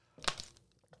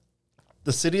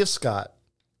 the city of Scott,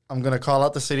 I'm going to call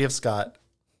out the city of Scott,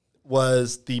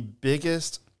 was the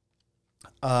biggest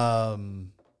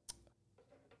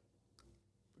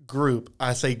group.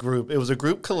 I say group. It was a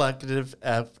group collective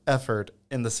effort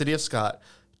in the city of Scott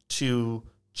to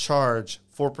charge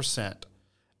 4%.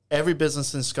 Every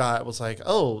business in Scott was like,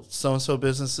 oh, so-and-so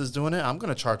business is doing it. I'm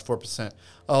going to charge 4%.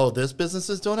 Oh, this business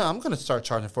is doing it. I'm going to start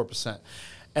charging 4%.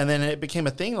 And then it became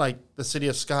a thing, like the city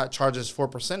of Scott charges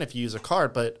 4% if you use a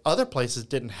card, but other places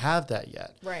didn't have that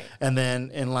yet. Right. And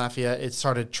then in Lafayette, it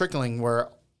started trickling where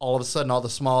all of a sudden all the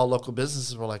small local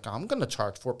businesses were like, I'm going to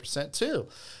charge 4% too.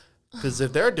 Because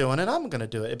if they're doing it, I'm going to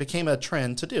do it. It became a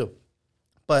trend to do.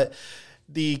 But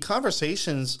the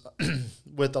conversations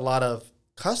with a lot of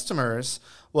customers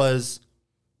was,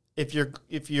 if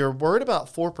you're worried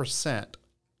about 4%,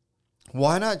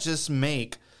 why not just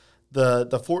make the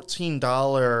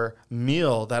 $14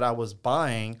 meal that I was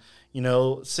buying,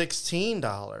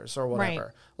 $16 or whatever?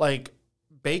 Right. Like,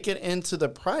 bake it into the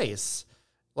price.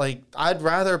 Like, I'd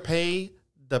rather pay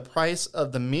the price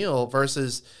of the meal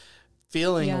versus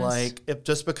feeling like if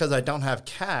just because I don't have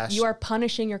cash. You are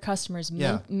punishing your customers.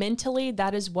 Mentally,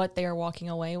 that is what they are walking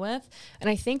away with. And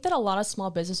I think that a lot of small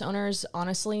business owners,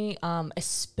 honestly,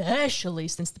 especially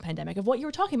since the pandemic, of what you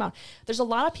were talking about, there's a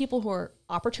lot of people who are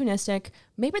opportunistic.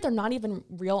 Maybe they're not even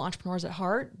real entrepreneurs at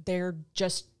heart. They're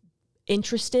just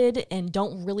interested and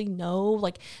don't really know,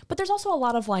 but there's also a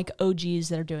lot of OGs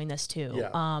that are doing this too.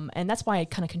 Yeah. And that's why it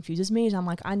kind of confuses me, is I'm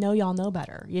like, I know y'all know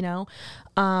better,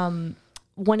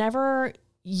 whenever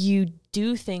you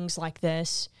do things like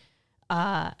this,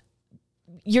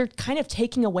 you're kind of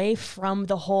taking away from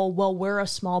the whole, well, we're a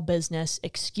small business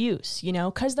excuse,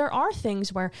 because there are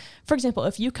things where, for example,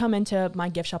 if you come into my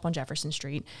gift shop on Jefferson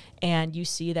Street and you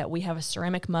see that we have a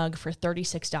ceramic mug for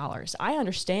 $36, I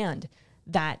understand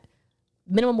that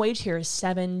minimum wage here is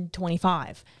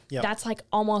 $7.25. Yep. That's like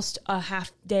almost a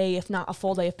half day, if not a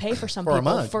full day of pay for some For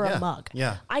people a a mug.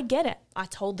 Yeah. I get it. I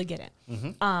totally get it.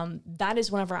 Mm-hmm. That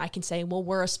is whenever I can say, well,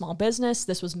 we're a small business.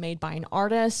 This was made by an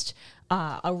artist,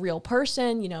 a real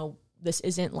person. This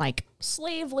isn't like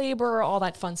slave labor, all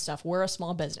that fun stuff. We're a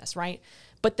small business, right?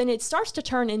 But then it starts to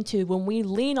turn into, when we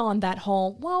lean on that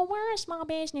whole, well, we're a small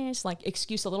business,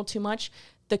 excuse a little too much,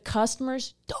 the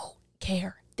customers don't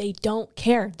care. They don't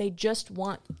care. They just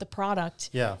want the product.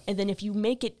 Yeah. And then if you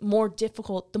make it more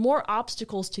difficult, the more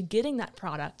obstacles to getting that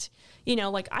product,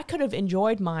 I could have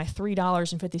enjoyed my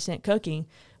 $3.50 cookie,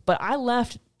 but I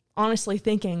left honestly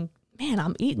thinking, man,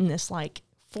 I'm eating this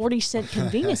 40-cent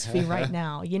convenience fee right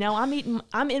now.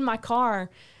 I'm in my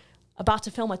car about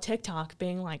to film a TikTok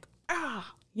being like,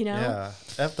 Yeah.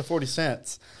 F the 40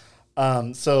 cents.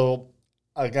 So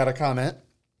I got a comment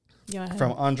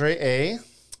from Andre A.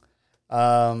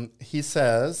 He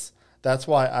says, that's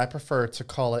why I prefer to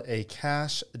call it a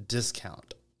cash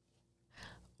discount.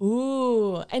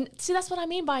 Ooh. And see, that's what I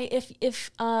mean by if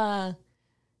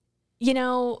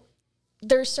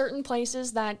there's certain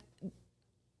places that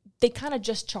they kind of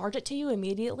just charge it to you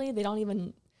immediately. They don't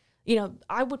even,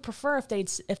 I would prefer if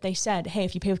they said, hey,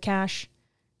 if you pay with cash,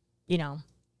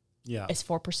 it's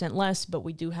 4% less, but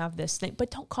we do have this thing.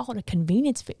 But don't call it a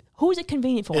convenience fee. Who is it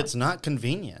convenient for? It's not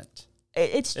convenient.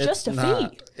 It's just a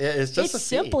fee. It's just a fee. It's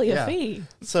simply a fee.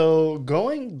 So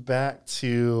going back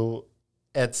to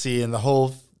Etsy and the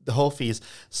whole fees.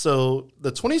 So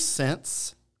the 20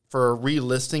 cents for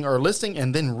relisting or listing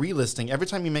and then relisting, every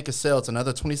time you make a sale, it's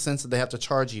another 20 cents that they have to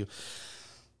charge you.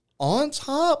 On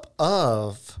top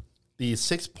of the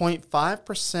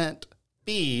 6.5%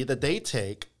 fee that they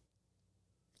take.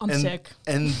 I'm sick.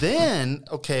 And then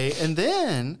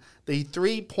the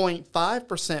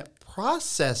 3.5%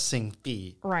 processing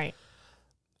fee. Right.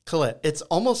 Colette, it's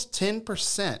almost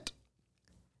 10%.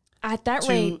 At that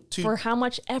rate, for how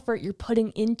much effort you're putting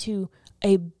into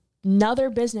another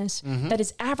business that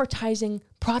is advertising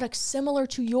products similar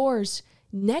to yours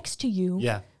next to you.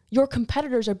 Yeah. Your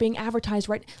competitors are being advertised,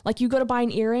 right? Like you go to buy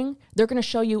an earring, they're going to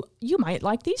show you might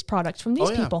like these products from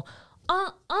these people.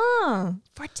 For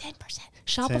 10%.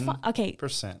 Shopify. 10%. Okay.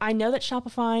 I know that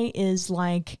Shopify is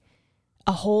like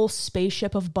a whole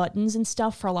spaceship of buttons and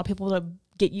stuff for a lot of people to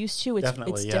get used to.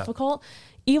 It's difficult.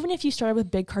 Even if you started with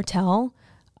Big Cartel,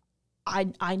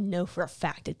 I know for a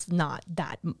fact it's not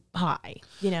that high,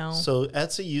 So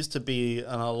Etsy used to be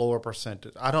on a lower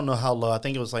percentage. I don't know how low. I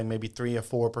think it was like maybe 3 or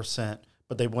 4%,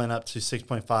 but they went up to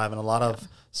 6.5%. And a lot of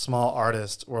small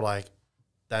artists were like,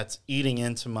 that's eating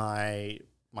into my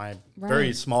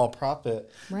very small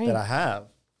profit that I have.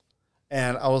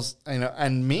 And I was,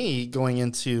 and me going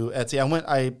into Etsy,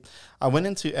 I went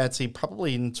into Etsy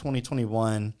probably in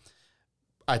 2021.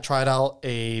 I tried out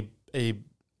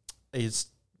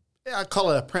I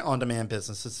call it a print on demand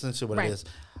business. It's essentially what it is.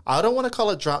 I don't want to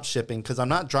call it drop shipping because I'm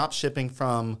not drop shipping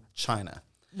from China.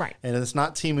 Right. And it's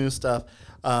not Temu stuff.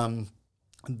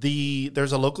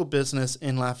 There's a local business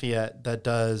in Lafayette that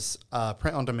does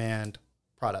print on demand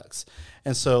products.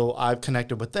 And so I've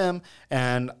connected with them,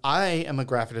 and I am a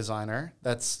graphic designer.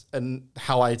 That's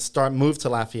how I moved to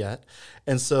Lafayette.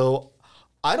 And so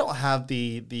I don't have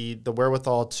the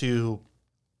wherewithal to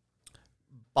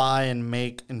buy and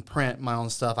make and print my own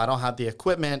stuff. I don't have the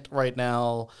equipment right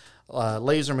now,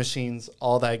 laser machines,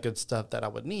 all that good stuff that I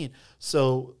would need.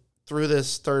 So through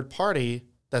this third party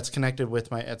that's connected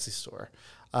with my Etsy store,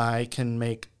 I can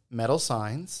make metal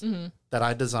signs that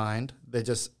I designed. They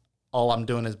just, all I'm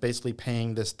doing is basically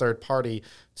paying this third party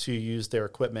to use their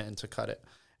equipment and to cut it.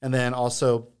 And then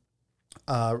also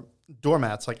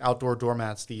doormats, like outdoor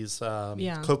doormats, these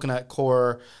coconut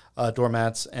core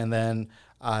doormats. And then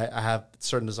I have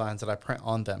certain designs that I print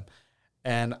on them.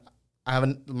 And I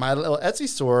have my little Etsy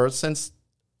store, since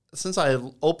I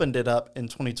opened it up in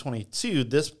 2022,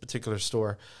 this particular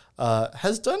store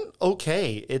has done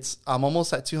okay. I'm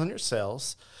almost at 200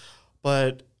 sales,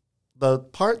 but the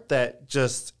part that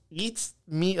just eats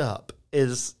me up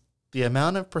is the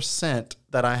amount of percent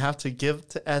that I have to give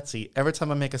to Etsy every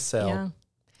time I make a sale. Yeah.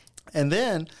 And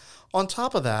then on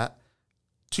top of that,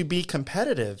 to be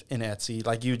competitive in Etsy,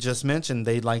 like you just mentioned,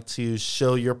 they like to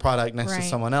show your product next to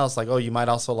someone else. Like, oh, you might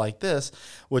also like this,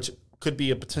 which could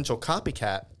be a potential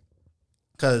copycat.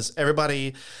 Because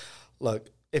everybody, look,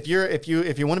 if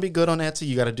you want to be good on Etsy,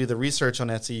 you got to do the research on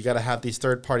Etsy. You got to have these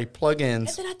third-party plugins. And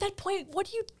then at that point, what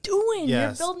are you doing?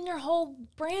 Yes. You're building your whole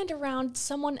brand around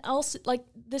someone else. Like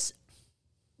this,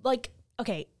 like,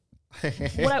 okay.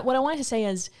 What I wanted to say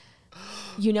is,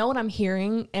 you know what I'm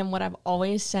hearing and what I've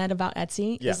always said about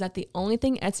Etsy is that the only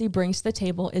thing Etsy brings to the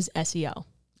table is SEO.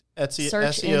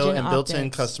 SEO and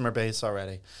built-in customer base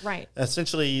already. Right.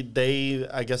 Essentially,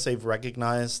 I guess they've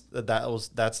recognized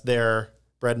that's their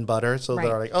bread and butter. So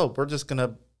they're like, oh, we're just going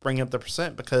to bring up the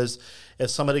percent, because if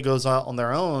somebody goes out on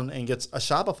their own and gets a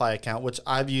Shopify account, which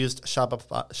I've used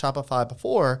Shopify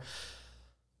before,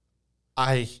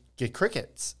 I get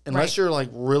crickets. Unless you're like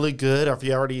really good, or if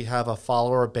you already have a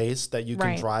follower base that you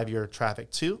can drive your traffic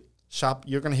to.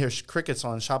 You're going to hear crickets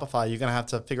on Shopify. You're going to have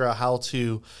to figure out how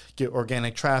to get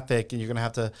organic traffic, and you're going to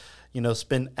have to,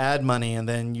 spend ad money, and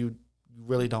then you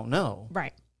really don't know.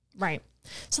 Right.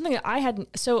 Something that I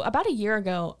hadn't. So about a year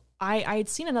ago, I had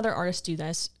seen another artist do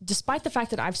this, despite the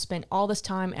fact that I've spent all this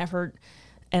time, effort,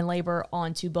 and labor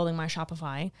onto building my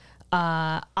Shopify.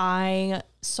 I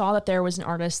saw that there was an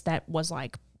artist that was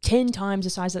like 10 times the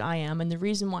size that I am. And the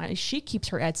reason why she keeps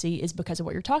her Etsy is because of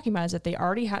what you're talking about, is that they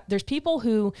already have, there's people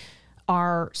who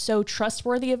are so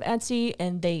trustworthy of Etsy,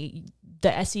 and the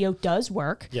SEO does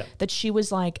work, that she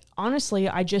was like, honestly,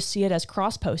 I just see it as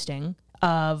cross-posting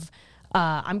of,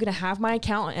 I'm going to have my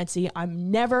account on Etsy.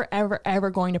 I'm never, ever, ever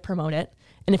going to promote it.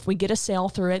 And if we get a sale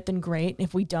through it, then great.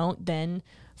 If we don't, then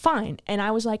fine. And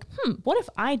I was like, what if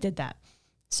I did that?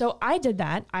 So I did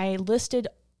that. I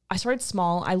started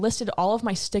small. I listed all of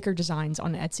my sticker designs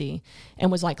on Etsy and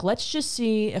was like, let's just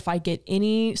see if I get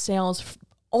any sales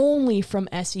only from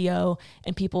SEO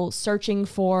and people searching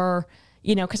for,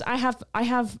 because I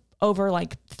have over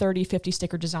like 30, 50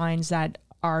 sticker designs that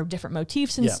are different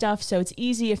motifs and stuff. So it's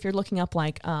easy if you're looking up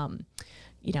like,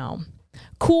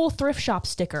 cool thrift shop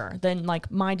sticker, then like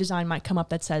my design might come up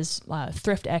that says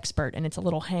thrift expert, and it's a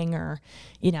little hanger,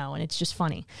 and it's just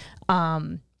funny.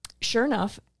 Sure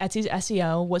enough, Etsy's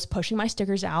SEO was pushing my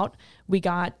stickers out. We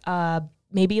got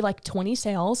maybe like 20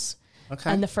 sales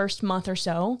in the first month or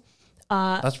so.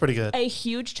 That's pretty good. A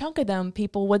huge chunk of them,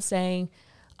 people would say,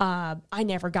 I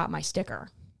never got my sticker.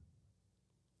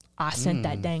 I sent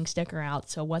that dang sticker out,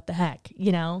 so what the heck,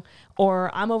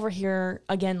 Or I'm over here,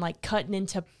 again, like cutting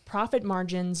into profit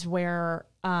margins where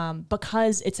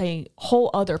because it's a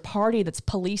whole other party that's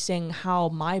policing how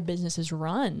my business is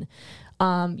run.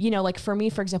 Like for me,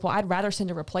 for example, I'd rather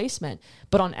send a replacement,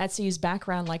 but on Etsy's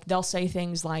background, like they'll say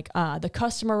things like, the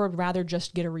customer would rather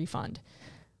just get a refund.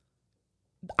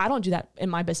 I don't do that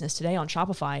in my business today on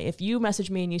Shopify. If you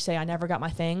message me and you say, I never got my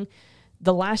thing,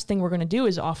 the last thing we're going to do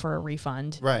is offer a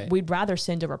refund. Right. We'd rather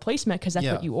send a replacement because that's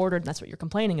what you ordered and that's what you're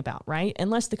complaining about, right?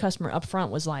 Unless the customer up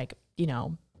front was like,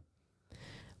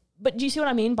 But do you see what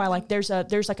I mean by like there's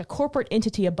like a corporate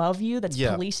entity above you that's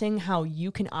policing how you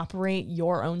can operate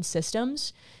your own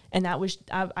systems, and that was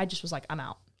I just was like, I'm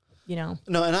out, No,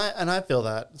 and I feel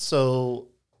that. So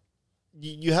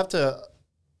you have to.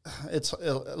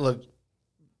 Look.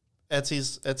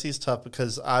 Etsy's tough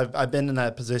because I've been in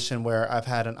that position where I've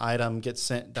had an item get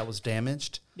sent that was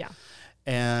damaged. Yeah.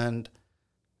 And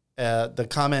the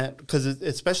comment, because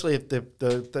especially if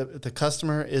the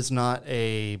customer is not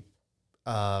if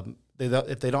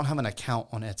they don't have an account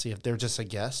on Etsy, if they're just a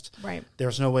guest, right?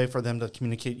 There's no way for them to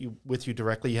communicate with you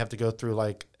directly. You have to go through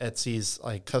like Etsy's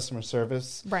like customer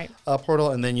service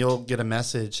portal, and then you'll get a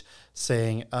message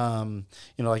saying,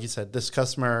 like you said, this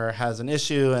customer has an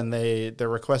issue and they're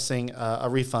requesting a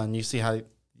refund. You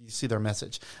see their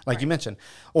message, like you mentioned,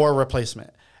 or a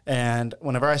replacement. And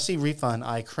whenever I see refund,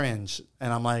 I cringe.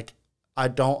 And I'm like, I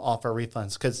don't offer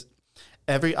refunds because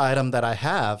every item that I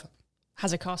have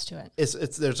has a cost to it.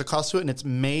 There's a cost to it, and it's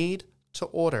made to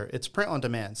order. It's print on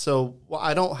demand. So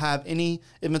I don't have any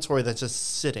inventory that's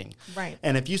just sitting. Right.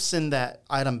 And if you send that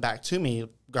item back to me,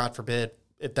 God forbid,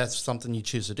 if that's something you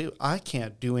choose to do, I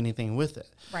can't do anything with it.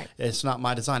 Right. It's not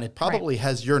my design. It probably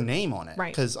has your name on it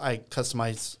because I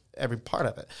customize every part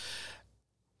of it.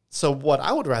 So what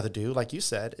I would rather do, like you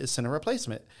said, is send a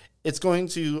replacement. It's going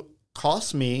to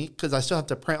cost me because I still have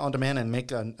to print on demand and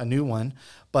make a new one,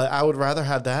 but I would rather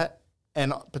have that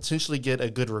and potentially get a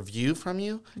good review from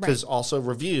you because also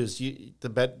reviews,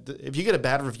 if you get a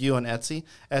bad review on Etsy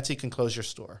can close your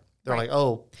store. They're like,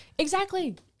 oh.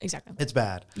 Exactly. It's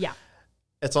bad. Yeah.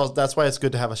 That's why it's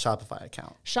good to have a Shopify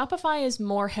account. Shopify is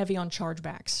more heavy on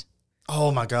chargebacks.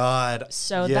 Oh my God.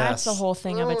 So that's a whole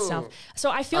thing of itself.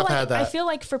 So I feel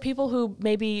like for people who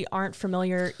maybe aren't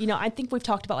familiar, I think we've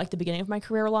talked about like the beginning of my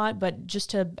career a lot, but just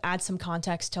to add some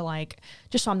context to like,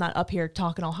 just so I'm not up here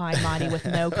talking all high and mighty with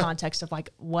no context of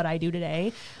like what I do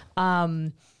today.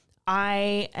 So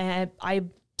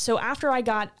after I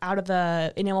got out of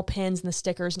the enamel pins and the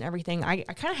stickers and everything, I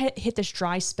kind of hit this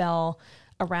dry spell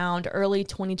around early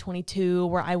 2022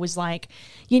 where I was like,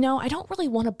 I don't really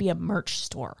want to be a merch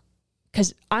store.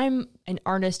 Because I'm an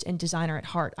artist and designer at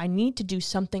heart. I need to do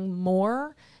something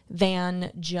more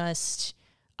than just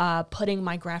putting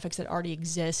my graphics that already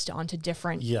exist onto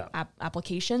different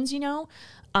applications, Not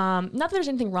that there's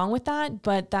anything wrong with that,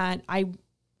 but that I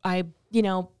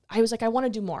was like, I want to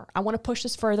do more. I want to push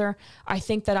this further. I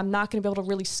think that I'm not going to be able to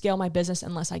really scale my business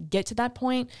unless I get to that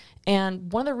point.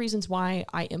 And one of the reasons why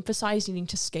I emphasize needing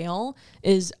to scale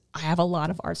is I have a lot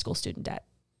of art school student debt.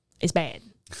 It's bad.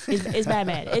 It's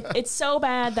bad. It's so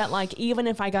bad that like even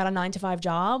if I got a 9-to-5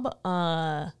 job,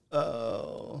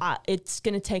 it's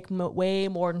gonna take way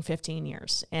more than 15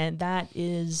 years, and that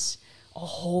is a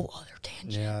whole other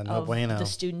tangent of the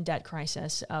student debt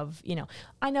crisis.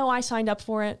 I know I signed up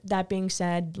for it. That being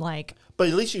said, like, but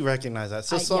at least you recognize that.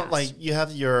 So like you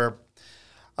have your,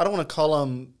 I don't want to call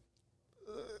them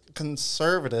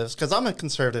conservatives because I'm a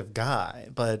conservative guy,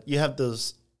 but you have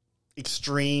those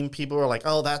extreme people who are like,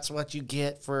 oh, that's what you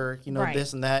get for,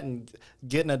 this and that, and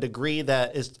getting a degree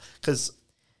that is, because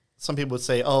some people would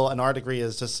say, oh, an art degree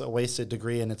is just a wasted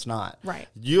degree, and it's not. Right.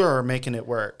 You are making it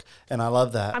work, and I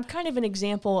love that. I'm kind of an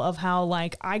example of how,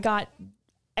 like, I got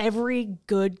every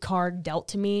good card dealt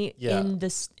to me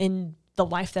in the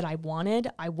life that I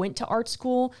wanted. I went to art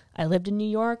school. I lived in New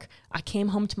York. I came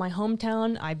home to my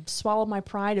hometown. I swallowed my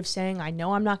pride of saying, I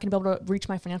know I'm not going to be able to reach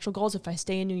my financial goals if I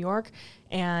stay in New York,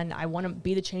 and I want to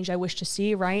be the change I wish to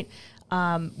see, right?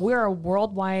 We're a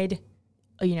worldwide,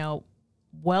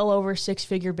 well over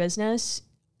 6-figure business,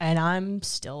 and I'm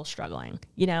still struggling,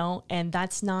 and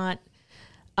that's not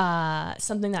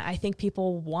something that I think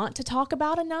people want to talk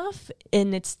about enough.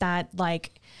 And it's that,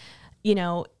 like,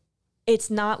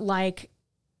 it's not like,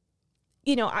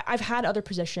 I've had other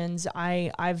positions.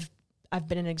 I've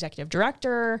been an executive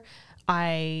director.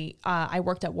 I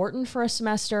worked at Wharton for a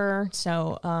semester.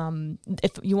 So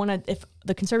if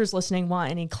the conservatives listening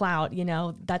want any clout,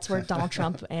 that's where Donald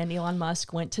Trump and Elon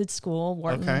Musk went to school,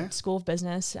 Wharton School of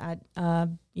Business at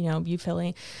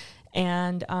UPhilly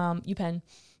and UPenn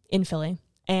in Philly.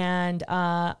 And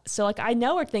so like I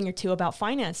know a thing or two about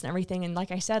finance and everything. And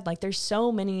like I said, like there's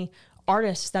so many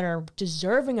artists that are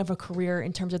deserving of a career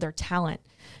in terms of their talent,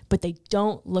 but they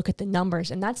don't look at the numbers.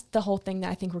 And that's the whole thing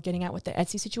that I think we're getting at with the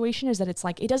Etsy situation, is that it's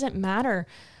like, it doesn't matter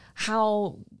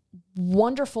how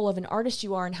wonderful of an artist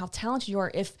you are and how talented you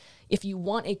are. If you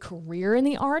want a career in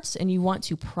the arts and you want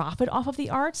to profit off of the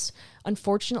arts,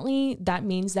 unfortunately, that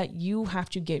means that you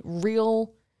have to get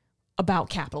real about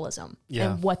capitalism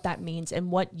and what that means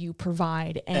and what you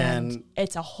provide. And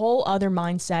it's a whole other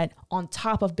mindset on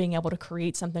top of being able to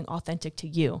create something authentic to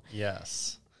you.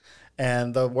 Yes.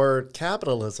 And the word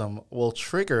capitalism will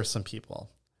trigger some people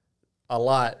a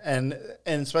lot. And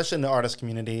especially in the artist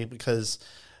community, because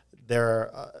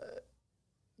there are,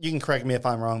 you can correct me if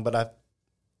I'm wrong, but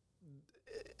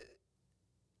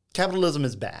capitalism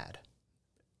is bad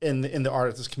in the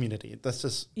artist community. That's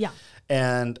just,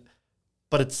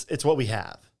 but it's what we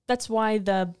have. That's why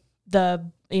the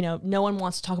no one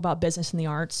wants to talk about business in the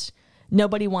arts.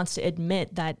 Nobody wants to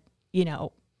admit that,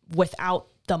 without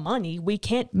the money, we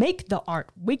can't make the art.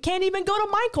 We can't even go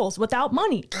to Michael's without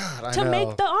money to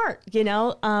make the art,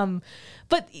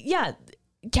 But yeah,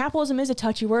 capitalism is a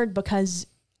touchy word because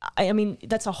I mean,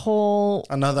 that's a whole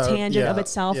tangent of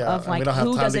itself of like,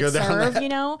 who does it serve,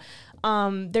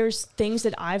 There's things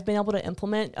that I've been able to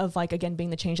implement of like, again,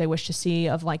 being the change I wish to see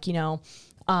of like,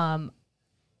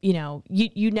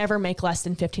 you never make less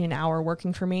than 15 an hour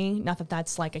working for me. Not that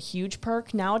that's like a huge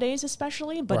perk nowadays,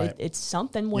 especially, but Right. it's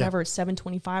something. Whenever it's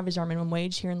 $7.25 is our minimum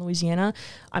wage here in Louisiana,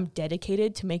 I'm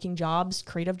dedicated to making jobs,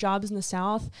 creative jobs in the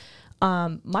South.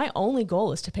 My only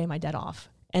goal is to pay my debt off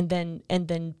and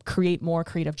then create more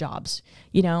creative jobs,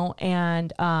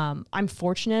 and I'm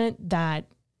fortunate that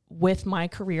with my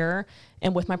career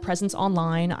and with my presence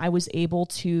online, I was able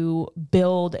to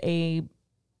build a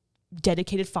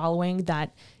dedicated following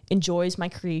that enjoys my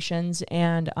creations.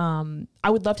 And I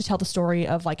would love to tell the story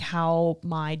of like how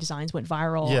my designs went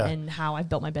viral and how I've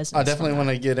built my business. I definitely want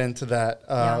to get into that.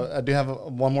 I do have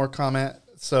one more comment.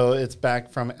 So it's back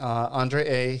from Andre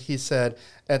A. He said,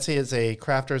 Etsy is to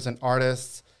crafters and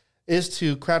artists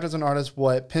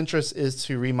what Pinterest is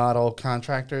to remodel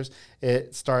contractors.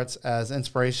 It starts as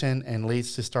inspiration and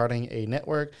leads to starting a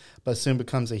network, but soon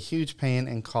becomes a huge pain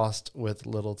and cost with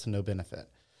little to no benefit.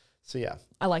 So, yeah.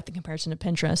 I like the comparison to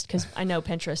Pinterest because I know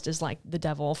Pinterest is like the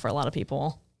devil for a lot of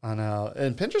people. I know.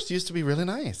 And Pinterest used to be really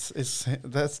nice.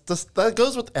 That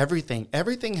goes with everything.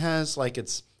 Everything has like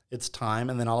its time,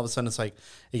 and then all of a sudden it's like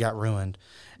it got ruined.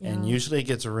 Yeah. And usually it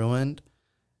gets ruined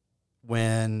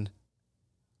when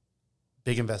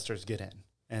big investors get in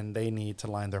and they need to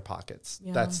line their pockets.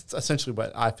 Yeah. That's essentially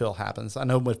what I feel happens. I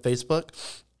know with Facebook,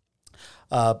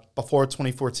 before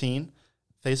 2014,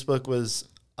 Facebook was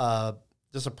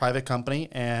just a private company,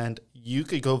 and you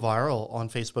could go viral on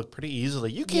Facebook pretty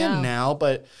easily. You can now,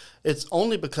 but it's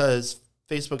only because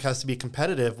Facebook has to be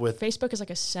competitive with... Facebook is like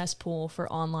a cesspool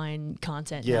for online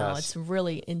content now. It's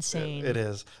really insane. It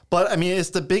is. But, I mean, it's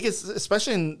the biggest,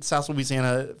 especially in South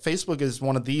Louisiana, Facebook is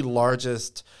one of the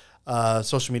largest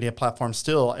social media platforms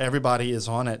still. Everybody is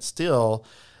on it still.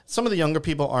 Some of the younger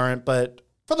people aren't, but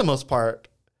for the most part,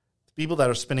 people that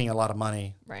are spending a lot of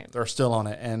money, they're still on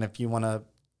it. And if you want to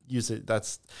use it,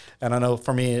 and I know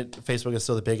for me, Facebook is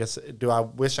still the biggest. Do I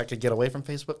wish I could get away from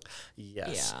Facebook?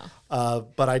 Yes. Yeah.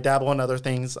 But I dabble in other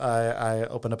things. I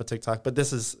opened up a TikTok, but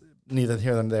this is neither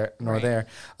here nor there.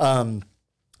 But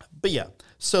yeah,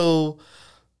 so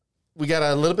we got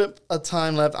a little bit of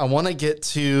time left. I want to get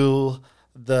to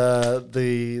the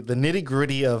nitty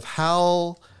gritty of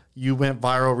how you went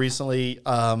viral recently.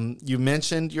 You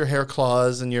mentioned your hair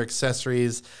claws and your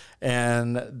accessories,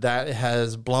 and that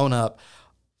has blown up.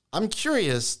 I'm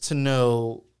curious to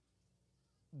know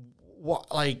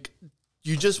what, like,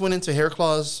 you just went into hair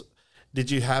claws. Did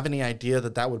you have any idea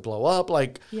that would blow up?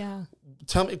 Like,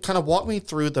 tell me, kind of walk me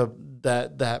through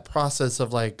that process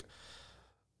of like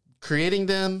creating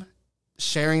them,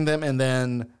 sharing them, and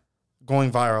then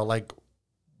going viral. Like,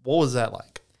 what was that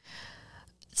like?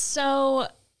 So,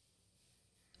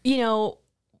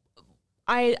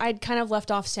 I'd kind of left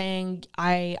off saying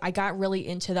I got really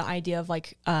into the idea of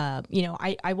like,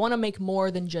 I want to make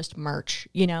more than just merch,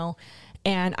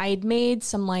 and I had made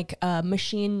some like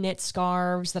machine knit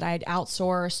scarves that I had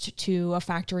outsourced to a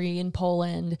factory in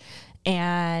Poland,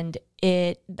 and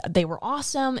they were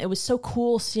awesome. It was so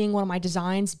cool seeing one of my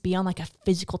designs be on like a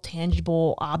physical,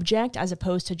 tangible object as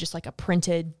opposed to just like a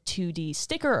printed 2D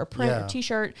sticker or print or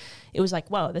t-shirt. It was like,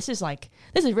 whoa, this is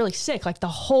really sick. Like the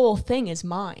whole thing is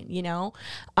mine,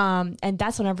 and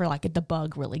that's whenever like the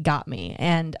bug really got me.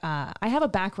 And I have a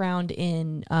background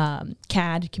in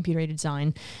CAD, computer aided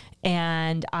design,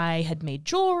 and I had made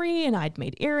jewelry and I'd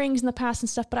made earrings in the past and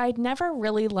stuff, but I'd never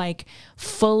really like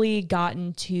fully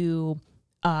gotten to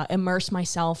immerse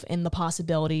myself in the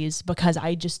possibilities because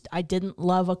I didn't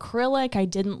love acrylic. I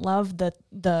didn't love the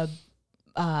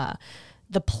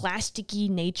plasticky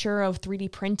nature of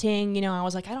 3D printing. I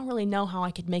was like, I don't really know how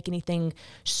I could make anything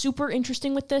super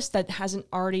interesting with this that hasn't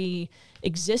already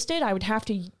existed. I would have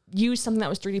to use something that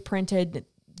was 3D printed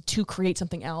to create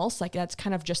something else. Like that's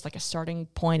kind of just like a starting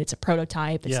point. It's a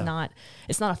prototype. It's not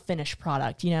a finished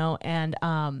product, and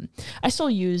I still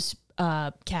use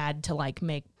CAD to like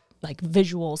make like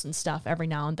visuals and stuff every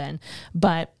now and then.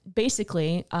 But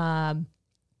basically, I'd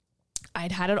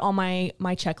had it on my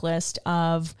checklist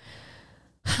of,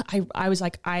 I was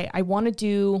like, I want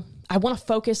to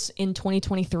focus in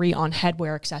 2023 on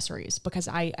headwear accessories because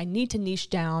I need to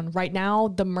niche down. Right now,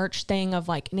 the merch thing of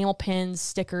like enamel pins,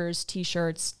 stickers,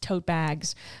 t-shirts, tote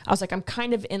bags, I was like, I'm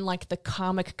kind of in like the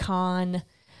Comic-Con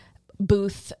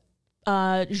booth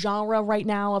genre right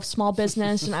now of small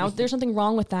business, and there's nothing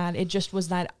wrong with that. It just was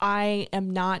that I am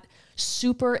not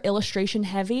super illustration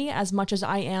heavy as much as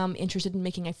I am interested in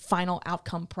making a final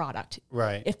outcome product.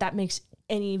 Right. If that makes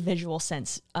any visual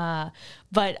sense.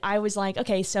 But I was like,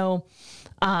 okay, so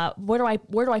where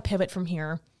do I pivot from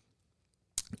here?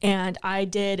 And I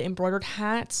did embroidered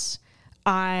hats.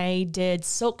 I did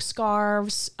silk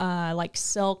scarves, like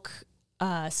silk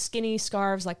skinny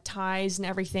scarves, like ties and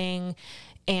everything.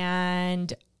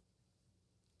 And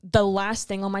the last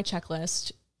thing on my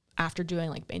checklist after doing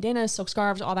like bandanas, silk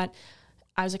scarves, all that,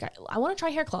 I was like, I want to try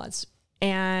hair cloths.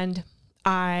 And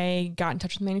I got in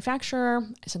touch with the manufacturer.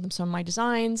 I sent them some of my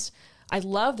designs. I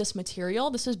love this material.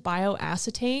 This is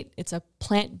bioacetate. It's a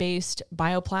plant-based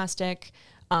bioplastic.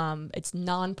 It's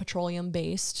non-petroleum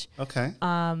based. Okay.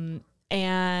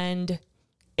 And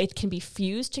it can be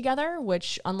fused together,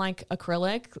 which unlike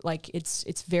acrylic, like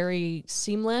it's very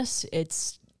seamless.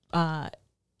 It's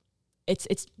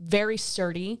very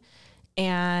sturdy,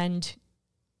 and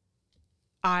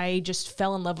I just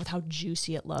fell in love with how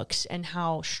juicy it looks and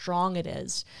how strong it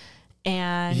is.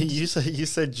 And you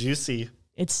said juicy.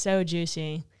 It's so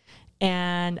juicy.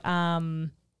 And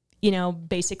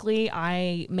basically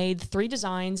I made 3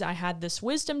 designs. I had this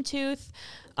wisdom tooth,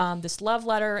 this love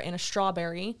letter, and a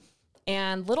strawberry.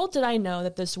 And little did I know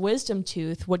that this wisdom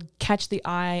tooth would catch the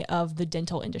eye of the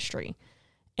dental industry.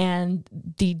 And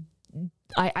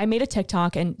I made a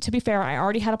TikTok, and to be fair, I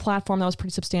already had a platform that was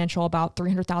pretty substantial, about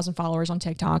 300,000 followers on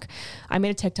TikTok. I made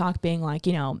a TikTok being like,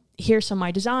 here's some of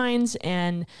my designs.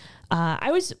 And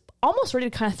I was almost ready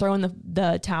to kind of throw in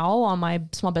the towel on my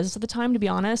small business at the time, to be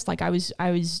honest. Like I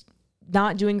was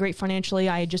not doing great financially.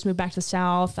 I had just moved back to the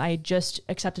South. I had just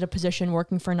accepted a position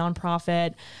working for a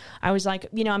nonprofit. I was like,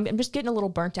 I'm just getting a little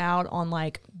burnt out on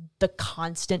like the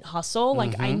constant hustle.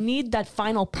 Like I need that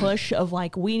final push of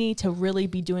like, we need to really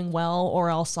be doing well, or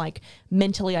else like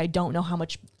mentally, I don't know how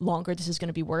much longer this is going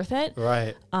to be worth it.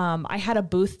 Right. I had a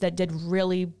booth that did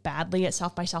really badly at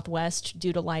South by Southwest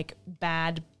due to like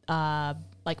bad,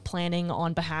 like planning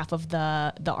on behalf of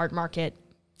the art market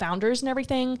founders and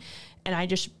everything. And I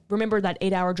just remember that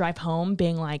 8-hour drive home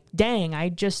being like, dang, I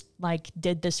just like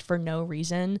did this for no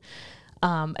reason.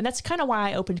 And that's kind of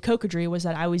why I opened Cocodrie, was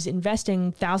that I was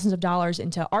investing thousands of dollars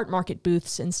into art market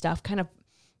booths and stuff, kind of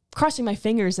crossing my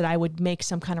fingers that I would make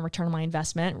some kind of return on my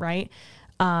investment. Right.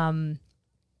 And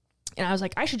I was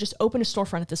like, I should just open a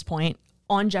storefront at this point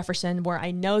on Jefferson, where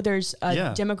I know there's a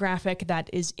demographic that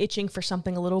is itching for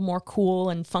something a little more cool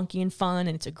and funky and fun.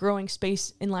 And it's a growing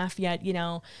space in Lafayette,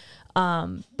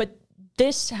 but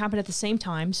this happened at the same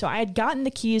time. So I had gotten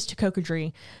the keys to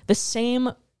Cocodrie the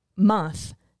same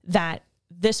month that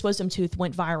this wisdom tooth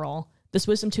went viral. This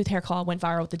wisdom tooth hair claw went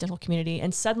viral with the dental community.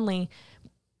 And suddenly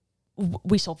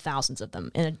we sold thousands of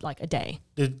them in a day.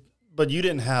 But you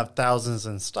didn't have thousands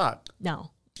in stock.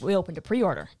 No, we opened a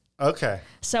pre-order. Okay.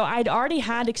 So I'd already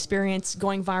had experience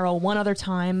going viral one other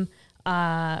time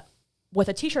with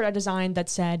a t-shirt I designed that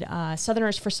said,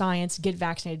 Southerners for Science, get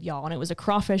vaccinated, y'all. And it was a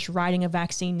crawfish riding a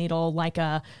vaccine needle like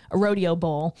a rodeo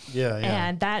bull. Yeah.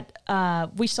 And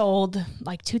that, we sold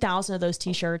like 2,000 of those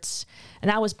t-shirts. And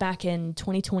that was back in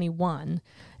 2021.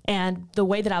 And the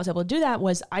way that I was able to do that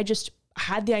was I just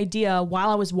had the idea while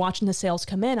I was watching the sales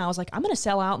come in. I was like, I'm going to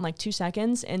sell out in like 2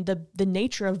 seconds. And the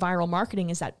nature of viral marketing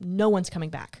is that no one's coming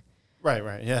back.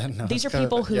 Right. Yeah. No, these are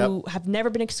people who have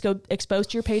never been exposed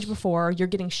to your page before. You're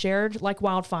getting shared like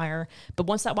wildfire. But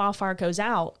once that wildfire goes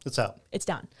out, it's out. It's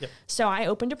done. Yep. So I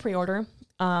opened a pre-order,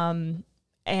 and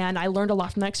I learned a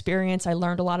lot from that experience. I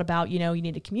learned a lot about, you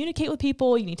need to communicate with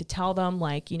people. You need to tell them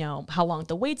like, how long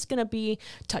the wait's going to be,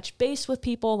 touch base with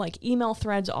people, like email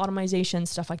threads, automation,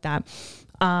 stuff like that.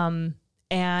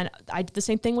 And I did the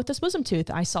same thing with this wisdom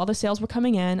tooth. I saw the sales were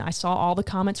coming in. I saw all the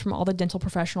comments from all the dental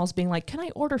professionals being like, can I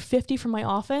order 50 from my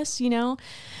office?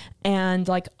 And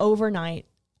like overnight,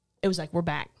 it was like, we're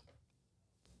back.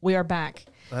 We are back.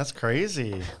 That's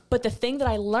crazy. But the thing that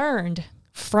I learned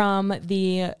from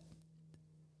the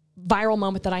viral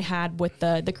moment that I had with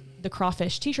the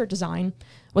crawfish t-shirt design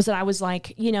was that I was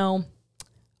like,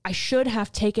 I should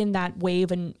have taken that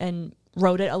wave and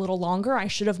wrote it a little longer. I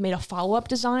should have made a follow-up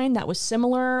design that was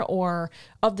similar or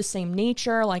of the same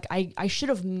nature. Like I should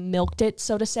have milked it,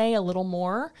 so to say, a little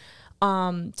more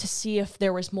to see if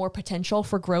there was more potential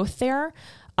for growth there.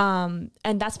 And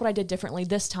that's what I did differently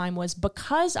this time, was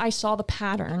because I saw the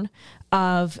pattern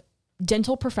of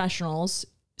dental professionals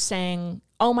saying,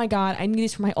 oh my God, I need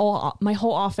these for my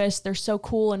whole office. They're so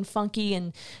cool and funky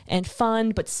and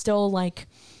fun, but still like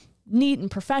neat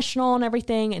and professional and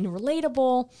everything and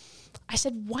relatable. I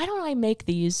said, why don't I make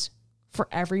these for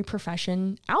every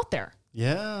profession out there?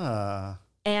 Yeah.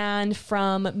 And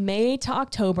from May to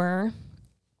October,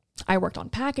 I worked on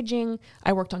packaging.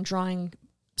 I worked on drawing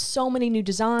so many new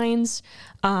designs.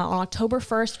 On October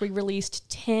 1st, we released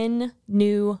 10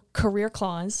 new career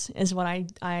claws, is what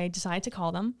I decided to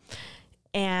call them.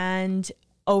 And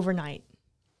overnight,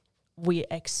 we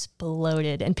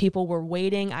exploded and people were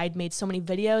waiting. I'd made so many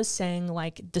videos saying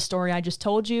like the story I just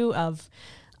told you of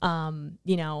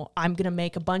You know, I'm going to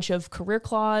make a bunch of career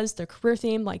claws, they're career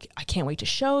themed. Like, I can't wait to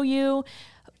show you.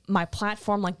 My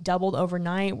platform like doubled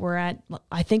overnight.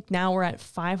 I think now we're at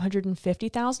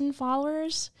 550,000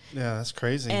 followers. Yeah, that's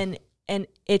crazy. And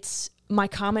it's, my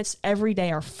comments every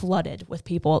day are flooded with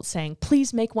people saying,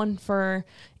 please make one for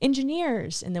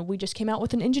engineers. And then we just came out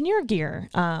with an engineer gear.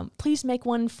 Please make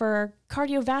one for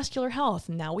cardiovascular health.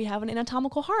 And now we have an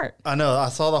anatomical heart. I know. I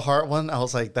saw the heart one. I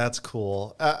was like, that's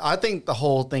cool. I think the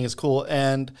whole thing is cool.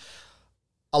 And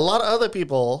a lot of other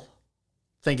people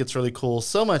think it's really cool,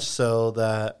 so much so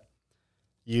that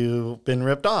you've been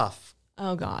ripped off.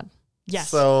 Oh, God. Yes.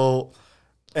 So,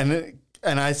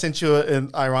 and I sent you,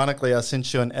 ironically, I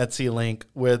sent you an Etsy link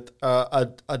with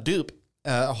a dupe,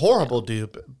 a horrible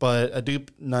dupe, but a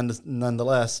dupe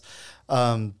nonetheless.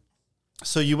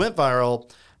 So you went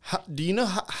viral. Do you know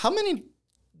how many?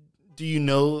 Do you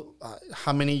know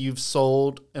how many you've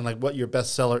sold and like what your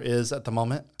bestseller is at the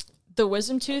moment? The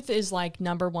wisdom tooth is like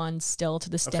number one still to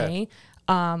this day.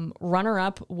 Runner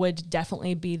up would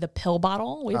definitely be the pill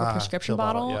bottle. We have a prescription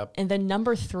bottle. Yep. And then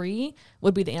number 3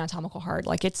 would be the anatomical heart.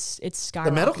 Like it's skyrocketing.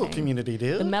 The medical community,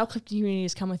 dude. The medical community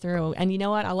is coming through. And you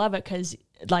know what? I love it because,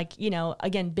 like, you know,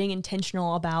 again, being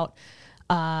intentional about,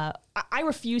 I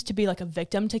refuse to be like a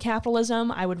victim to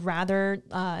capitalism. I would rather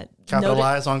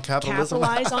capitalize on capitalism.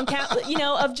 You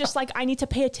know, of just like, I need to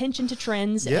pay attention to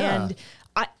trends. Yeah. And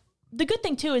the good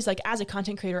thing too is like, as a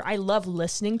content creator, I love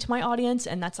listening to my audience,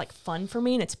 and that's like fun for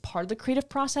me, and it's part of the creative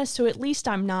process. So at least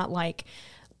I'm not like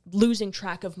losing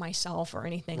track of myself or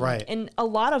anything. Right. Like, and a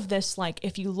lot of this, like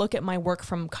if you look at my work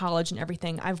from college and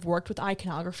everything, I've worked with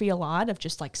iconography a lot of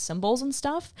just like symbols and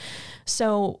stuff.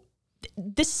 So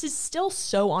this is still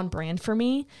so on brand for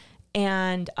me.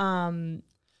 And,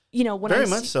 you know, when very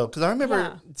much so. Cause I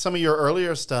remember some of your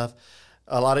earlier stuff,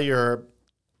 a lot of your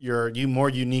more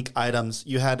unique items.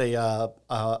 You had a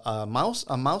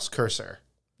mouse cursor.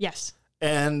 Yes.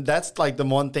 And that's like the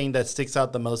one thing that sticks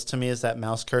out the most to me is that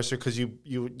mouse cursor, because you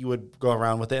would go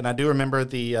around with it. And I do remember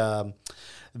the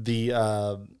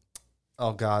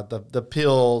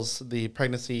pills, the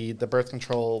pregnancy, the birth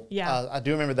control. Yeah. I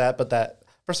do remember that, but that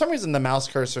for some reason the mouse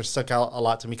cursor stuck out a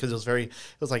lot to me because it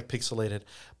was like pixelated.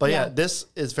 But yeah, this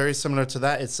is very similar to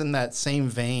that. It's in that same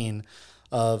vein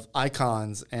of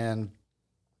icons and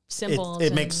symbols.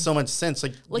 It makes so much sense.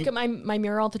 Like look at my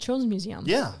mural at the Children's Museum.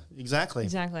 Yeah, exactly.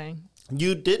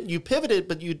 You pivoted,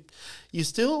 but you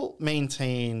still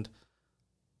maintained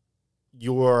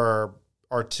your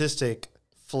artistic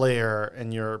flair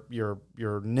and your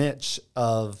niche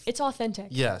of. It's authentic.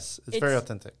 Yes, it's very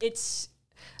authentic. It's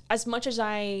as much as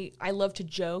I love to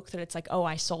joke that it's like, oh,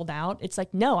 I sold out. It's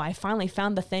like, no, I finally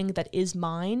found the thing that is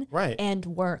mine, right, and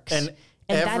works. And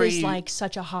that is like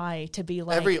such a high to be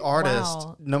like, every artist,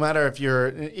 wow. No matter if you're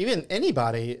even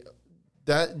anybody,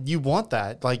 that you want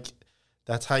that. Like,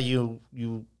 that's how you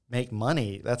make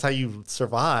money. That's how you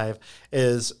survive,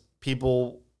 is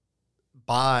people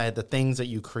buy the things that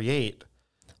you create.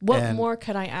 What more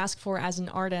could I ask for as an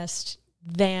artist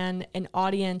than an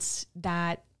audience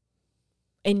that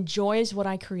enjoys what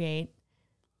I create,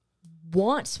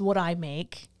 wants what I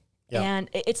make, Yep. And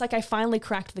it's like I finally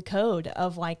cracked the code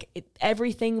of like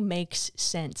everything makes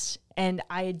sense. And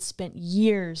I had spent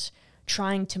years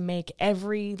trying to make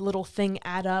every little thing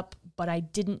add up, but I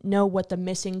didn't know what the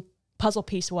missing puzzle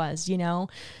piece was, you know?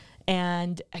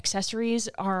 And accessories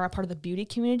are a part of the beauty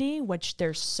community, which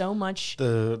there's so much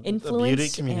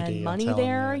influence and money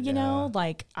there, you know?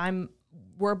 Like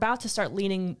we're about to start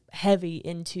leaning heavy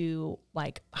into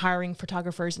like hiring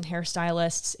photographers and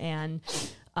hairstylists and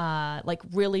like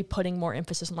really putting more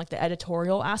emphasis on like the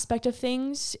editorial aspect of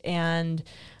things. And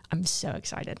I'm so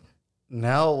excited.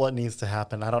 Now what needs to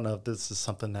happen, I don't know if this is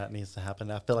something that needs to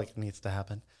happen, I feel like it needs to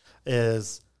happen,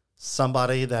 is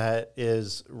somebody that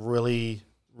is really,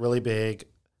 really big,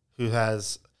 who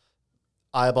has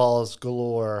eyeballs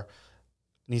galore,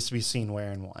 needs to be seen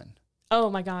wearing one. Oh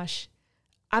my gosh.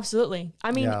 Absolutely.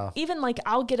 I mean, even like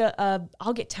I'll get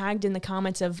tagged in the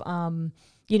comments of,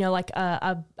 you know, like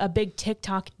a big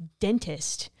TikTok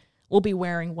dentist will be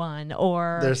wearing one,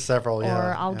 or there's several,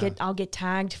 or I'll get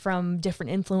tagged from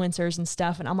different influencers and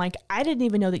stuff. And I'm like, I didn't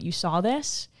even know that you saw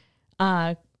this.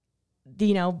 You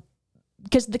know,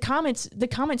 because the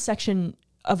comment section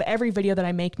of every video that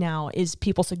I make now is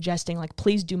people suggesting like,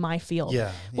 please do my field,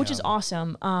 which is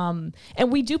awesome. And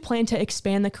we do plan to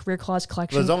expand the Career Clause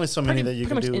collection. There's only so many that you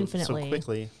can do infinitely. So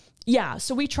quickly. Yeah,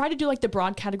 so we try to do like the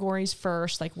broad categories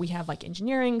first. Like we have like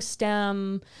engineering,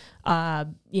 STEM,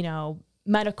 you know,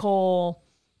 medical,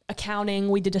 accounting.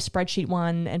 We did a spreadsheet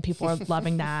one and people are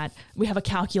loving that. We have a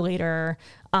calculator.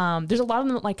 There's a lot of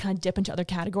them that like kind of dip into other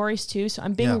categories too. So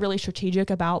I'm being really strategic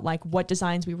about like what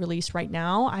designs we release right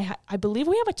now. I believe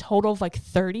we have a total of like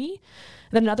 30.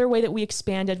 Then another way that we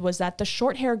expanded was that the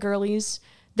short hair girlies,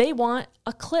 they want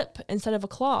a clip instead of a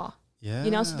claw. Yeah.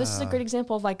 You know, so this is a great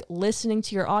example of like listening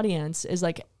to your audience. Is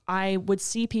like, I would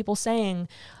see people saying,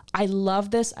 I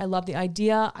love this. I love the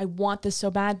idea. I want this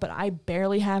so bad, but I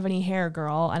barely have any hair,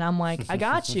 girl. And I'm like, I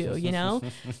got you, you know?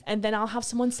 And then I'll have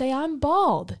someone say, I'm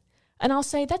bald. And I'll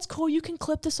say, that's cool. You can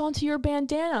clip this onto your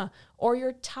bandana or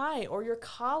your tie or your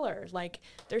collar. Like,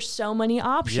 there's so many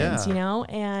options, you know?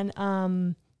 And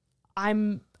I'm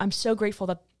so grateful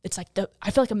that it's like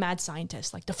I feel like a mad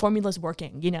scientist, like the formula's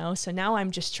working, you know? So now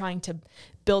I'm just trying to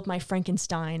build my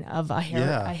Frankenstein of a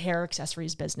hair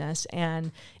accessories business.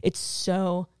 And it's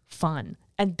so fun.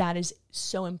 And that is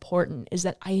so important, is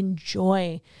that I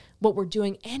enjoy what we're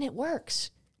doing and it works.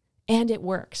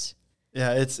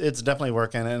 Yeah, it's definitely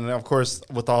working. And of course,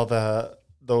 with all the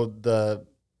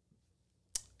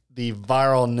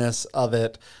viralness of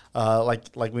it,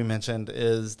 like we mentioned,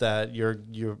 is that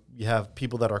you have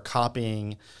people that are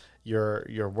copying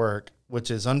your work,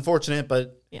 which is unfortunate,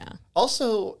 but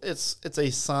also it's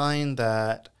a sign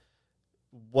that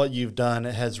what you've done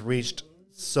has reached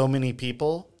so many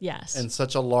people, and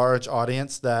such a large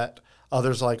audience that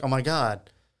others are like, oh my God,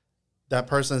 that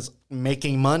person's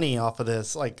making money off of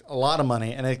this, like a lot of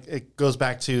money. And it goes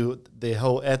back to the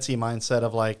whole Etsy mindset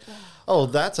of like, oh,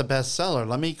 that's a bestseller.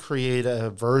 Let me create a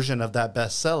version of that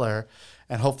bestseller,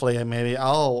 and hopefully maybe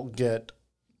I'll get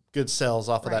good sales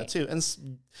off of that too. And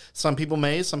some people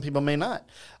may not.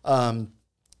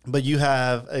 But you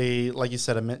have like you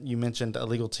said, you mentioned a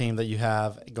legal team that you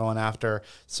have going after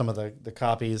some of the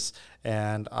copies.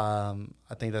 And I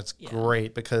think that's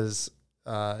great, because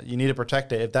you need to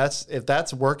protect it. If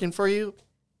that's working for you,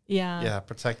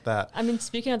 protect that. I mean,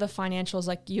 speaking of the financials,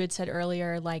 like you had said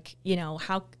earlier, like, you know,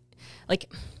 how,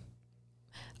 like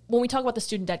when we talk about the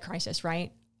student debt crisis,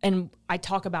 right? And I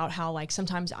talk about how like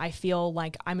sometimes I feel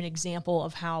like I'm an example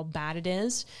of how bad it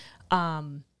is.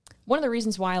 One of the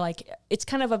reasons why, like, it's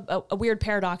kind of a weird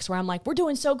paradox where I'm like, we're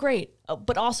doing so great,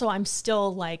 but also I'm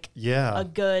still like a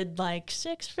good like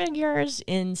 6 figures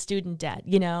in student debt,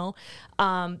 you know?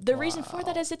 The reason for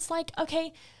that is it's like,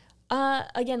 okay,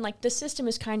 again, like the system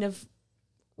is kind of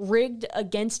rigged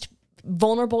against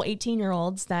vulnerable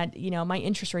 18-year-olds that, you know, my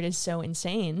interest rate is so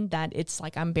insane that it's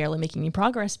like I'm barely making any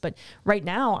progress. But right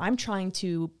now I'm trying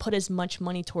to put as much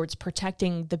money towards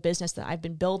protecting the business that I've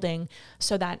been building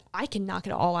so that I can knock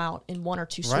it all out in 1 or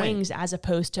 2 swings, as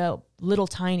opposed to little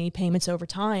tiny payments over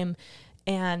time.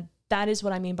 And that is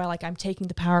what I mean by like, I'm taking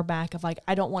the power back of like,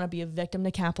 I don't want to be a victim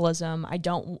to capitalism. I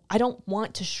don't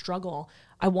want to struggle.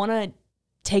 I want to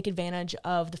take advantage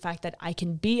of the fact that I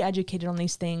can be educated on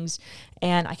these things,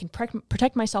 and I can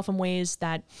protect myself in ways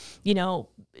that, you know,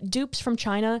 dupes from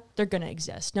China, they're going to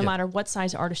exist no matter what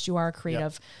size artist you are,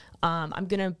 creative. I'm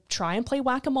going to try and play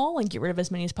whack-a-mole and get rid of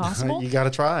as many as possible. You got to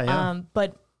try.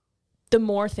 But the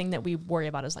more thing that we worry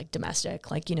about is like domestic,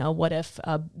 like, you know, what if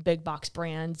a big box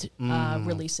brand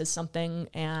releases something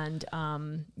and,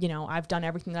 you know, I've done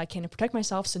everything that I can to protect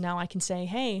myself. So now I can say,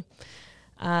 hey,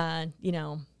 you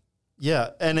know, yeah,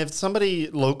 and if somebody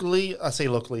locally, I say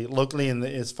locally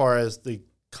as far as the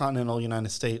continental United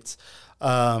States,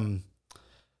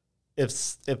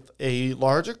 if a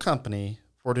larger company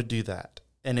were to do that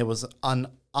and it was an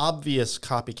obvious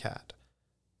copycat,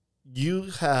 you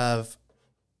have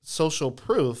social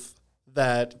proof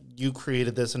that you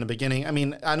created this in the beginning. I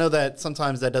mean, I know that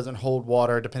sometimes that doesn't hold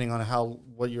water depending on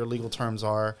what your legal terms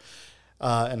are.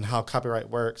 And how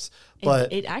copyright works,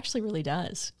 but it actually really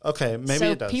does. Okay, maybe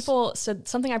it does. So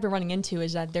something I've been running into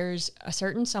is that there's a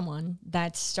certain someone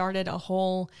that started a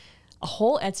whole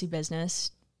Etsy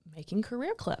business making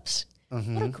career clips.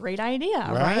 Mm-hmm. What a great idea,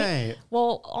 right?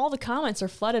 Well, all the comments are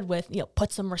flooded with, you know,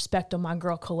 put some respect on my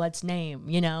girl Colette's name,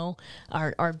 you know,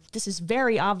 or this is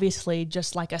very obviously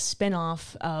just like a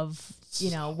spin-off of, you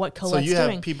know, what Colette's doing. So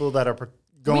you have people that are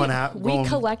going out. We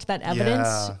collect that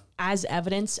evidence as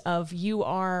evidence of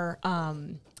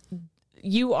I'm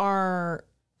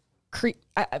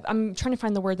trying to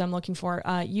find the word that I'm looking for.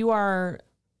 You are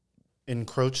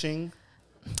encroaching.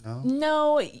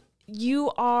 No,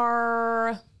 you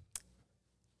are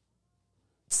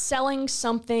selling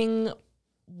something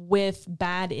with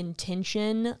bad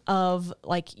intention of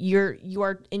like you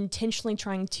are intentionally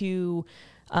trying to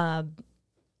how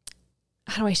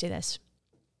do I say this?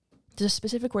 There's a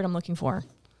specific word I'm looking for.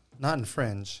 Not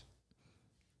infringe.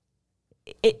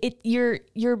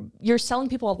 You're selling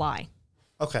people a lie.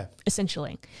 Okay.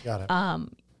 Essentially. Got it.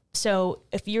 So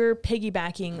if you're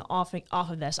piggybacking off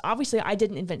of this, obviously I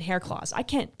didn't invent hair claws. I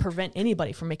can't prevent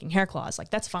anybody from making hair claws. Like,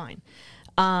 that's fine.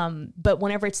 But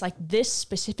whenever it's like this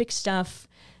specific stuff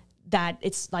that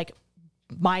it's like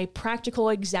my practical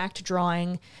exact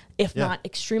drawing, if not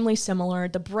extremely similar,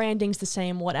 the branding's the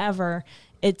same, whatever,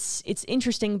 it's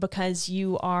interesting because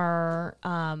you are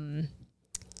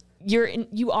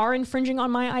you are infringing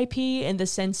on my IP in the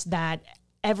sense that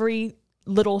every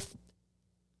little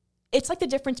it's like the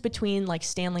difference between like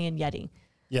Stanley and Yeti.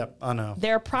 Yep, I know.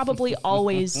 They're probably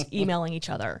always emailing each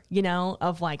other, you know,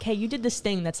 of like, hey, you did this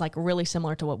thing that's like really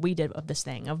similar to what we did of this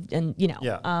thing, and you know.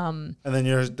 Yeah. And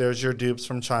then there's your dupes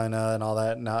from China and all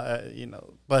that. Now, you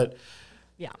know, but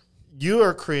yeah, you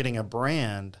are creating a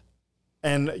brand,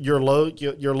 and your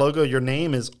logo, your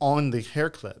name is on the hair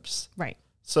clips. Right.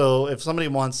 So if somebody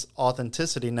wants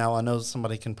authenticity, now I know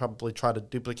somebody can probably try to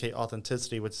duplicate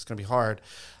authenticity, which is going to be hard.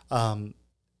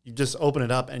 You just open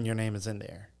it up and your name is in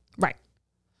there. Right.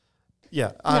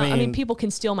 Yeah. I mean, people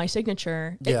can steal my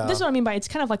signature. Yeah. This is what I mean by it's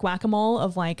kind of like whack-a-mole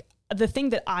of like the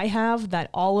thing that I have that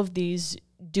all of these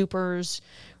dupers,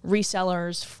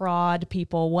 resellers, fraud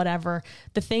people, whatever,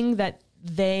 the thing that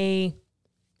they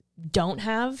don't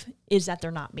have is that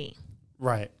they're not me.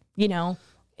 Right. You know,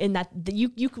 and that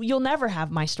you'll never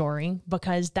have my story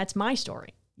because that's my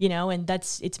story. You know, and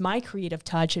it's my creative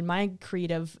touch and my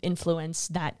creative influence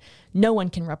that no one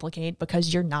can replicate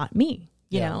because you're not me,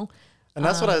 you know? And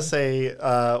that's what I say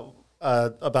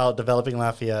about developing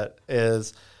Lafayette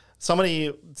is so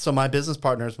my business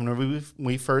partners, when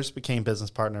we first became business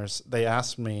partners, they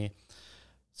asked me,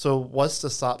 so what's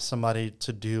to stop somebody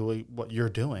to do what you're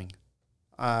doing?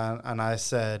 And I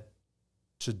said,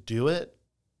 to do it?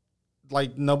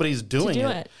 Like nobody's doing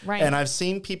it. Right. And I've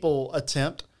seen people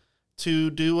attempt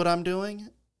to do what I'm doing,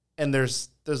 and there's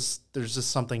just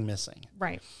something missing.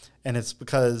 Right. And it's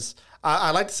because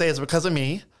I like to say it's because of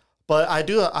me, but I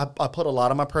put a lot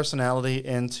of my personality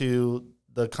into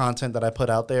the content that I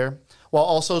put out there, while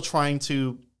also trying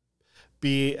to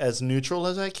be as neutral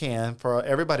as I can for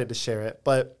everybody to share it.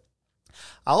 But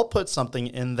I'll put something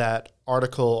in that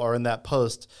article or in that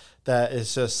post that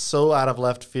is just so out of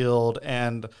left field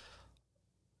and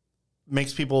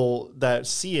makes people that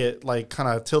see it like kind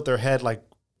of tilt their head like,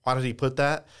 why did he put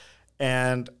that?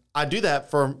 And I do that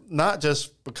for not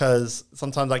just because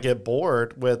sometimes I get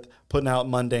bored with putting out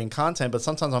mundane content, but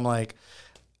sometimes I'm like,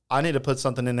 I need to put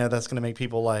something in there that's going to make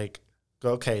people like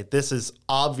go, okay, this is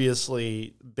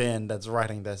obviously Ben that's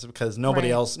writing this because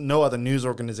nobody else, no other news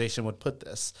organization would put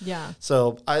this. Yeah.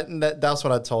 So that's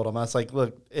what I told them. I was like,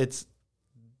 look, it's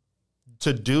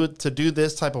to do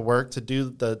this type of work, to do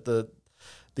the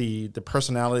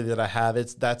personality that I have,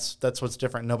 that's what's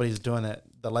different. Nobody's doing it,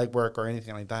 the legwork or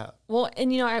anything like that. Well,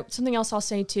 and you know, something else I'll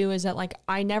say too is that like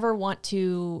I never want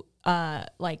to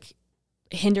like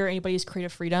hinder anybody's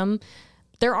creative freedom.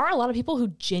 There are a lot of people who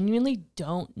genuinely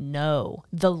don't know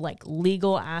the like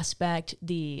legal aspect,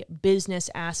 the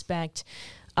business aspect.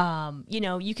 You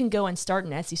know, you can go and start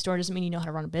an Etsy store. It doesn't mean you know how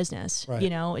to run a business. Right. You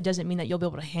know, it doesn't mean that you'll be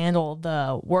able to handle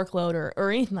the workload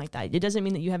or anything like that. It doesn't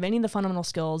mean that you have any of the fundamental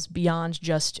skills beyond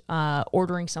just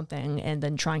ordering something and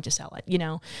then trying to sell it, you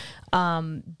know.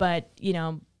 But, you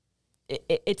know,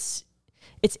 it's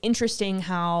interesting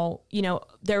how, you know,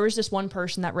 there was this one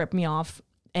person that ripped me off,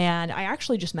 and I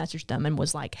actually just messaged them and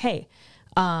was like, hey,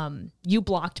 you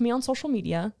blocked me on social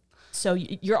media. So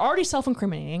you're already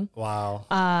self-incriminating. Wow.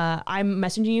 I'm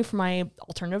messaging you from my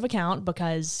alternative account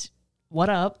because what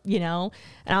up, you know?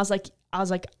 And I was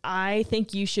like, I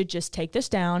think you should just take this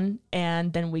down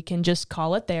and then we can just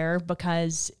call it there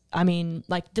because I mean,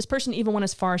 like this person even went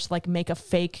as far as to like make a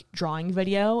fake drawing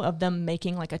video of them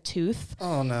making like a tooth.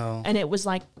 Oh no. And it was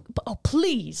like, oh,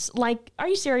 please, like, are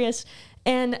you serious?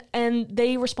 And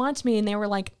they responded to me and they were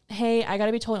like, hey, I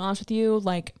gotta be totally honest with you.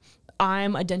 Like,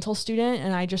 I'm a dental student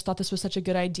and I just thought this was such a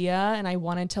good idea and I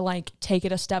wanted to like take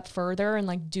it a step further and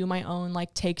like do my own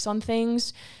like takes on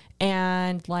things.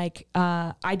 And like,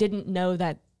 I didn't know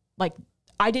that, like,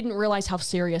 I didn't realize how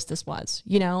serious this was,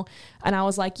 you know? And I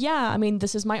was like, yeah, I mean,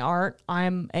 this is my art.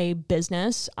 I'm a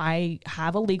business. I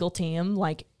have a legal team.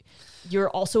 Like, you're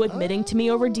also admitting to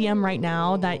me over DM right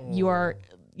now that you are,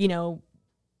 you know,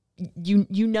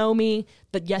 you know me,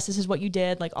 that yes, this is what you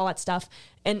did, like all that stuff.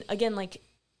 And again, like,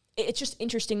 it's just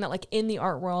interesting that like in the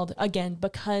art world, again,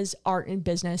 because art and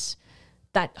business,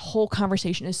 that whole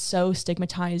conversation is so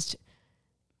stigmatized.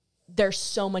 There's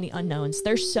so many unknowns.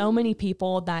 There's so many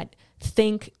people that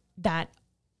think that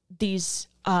these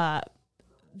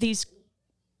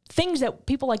things that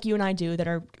people like you and I do that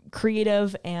are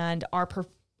creative and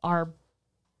our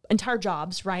entire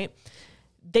jobs, right?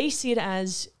 They see it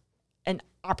as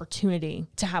opportunity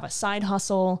to have a side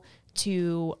hustle,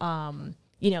 to,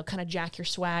 kind of jack your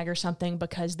swag or something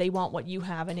because they want what you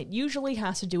have. And it usually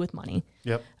has to do with money.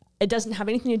 Yep. It doesn't have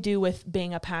anything to do with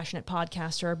being a passionate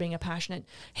podcaster or being a passionate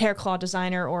hair claw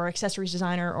designer or accessories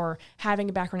designer or having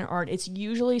a background in art. It's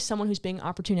usually someone who's being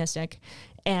opportunistic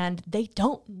and they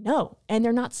don't know. And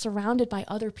they're not surrounded by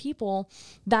other people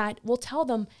that will tell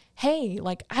them, hey,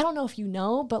 like, I don't know if you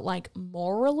know, but like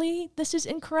morally this is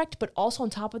incorrect. But also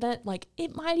on top of that, like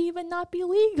it might even not be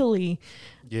legally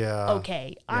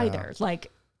okay either.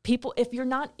 Like people, if you're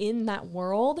not in that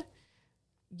world,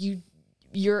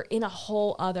 you're in a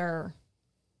whole other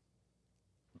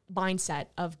mindset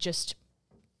of just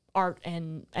art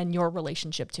and your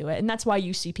relationship to it. And that's why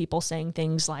you see people saying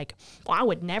things like, well, I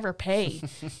would never pay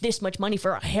this much money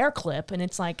for a hair clip. And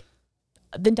it's like,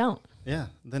 then don't. Yeah,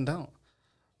 then don't.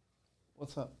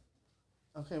 What's up?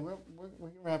 Okay, we're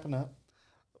wrapping up.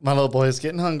 My little boy is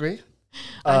getting hungry.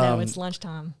 I know, it's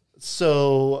lunchtime.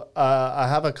 So I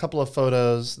have a couple of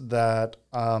photos that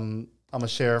I'm going to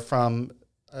share from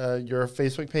your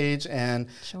Facebook page. And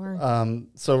sure.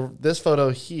 So this photo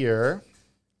here,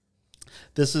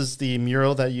 this is the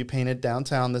mural that you painted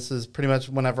downtown. This is pretty much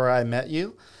whenever I met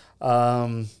you.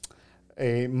 Honestly,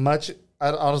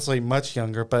 much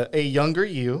younger, but a younger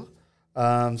you,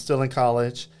 still in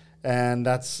college. And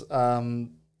that's,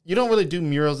 you don't really do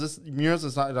murals. Murals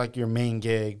is not like your main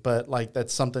gig, but like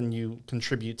that's something you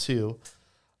contribute to.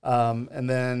 And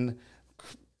then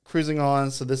cruising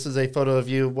on. So this is a photo of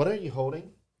you. What are you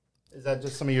holding? Is that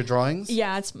just some of your drawings?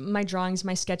 Yeah, it's my drawings,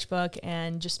 my sketchbook,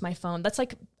 and just my phone. That's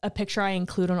like a picture I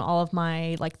include on all of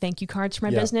my like thank you cards for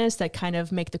my business that kind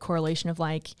of make the correlation of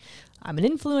like, I'm an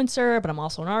influencer, but I'm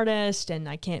also an artist, and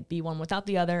I can't be one without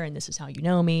the other, and this is how you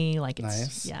know me. Like, it's,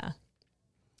 nice. Yeah.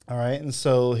 All right, and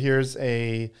so here's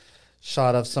a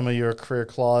shot of some of your career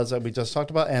claws that we just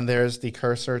talked about, and there's the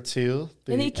cursor too.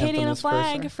 And the Acadiana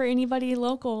flag for anybody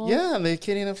local. Yeah, the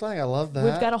Acadiana flag. I love that.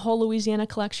 We've got a whole Louisiana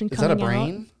collection coming out. Is that a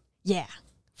brain? Yeah,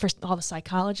 for all the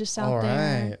psychologists out there. All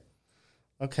right.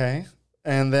 Okay.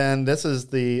 And then this is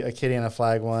the Acadiana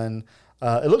flag one.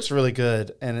 It looks really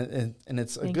good, and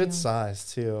it's a good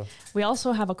size, too. We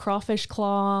also have a crawfish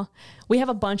claw. We have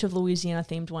a bunch of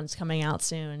Louisiana-themed ones coming out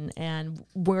soon, and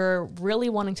we're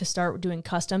really wanting to start doing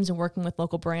customs and working with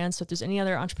local brands. So if there's any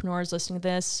other entrepreneurs listening to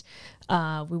this,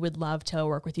 we would love to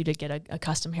work with you to get a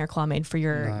custom hair claw made for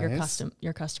your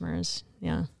customers.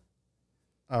 Yeah.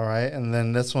 All right, and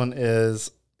then this one is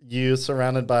you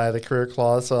surrounded by the career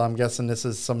claws. So I'm guessing this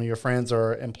is some of your friends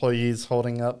or employees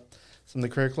holding up some of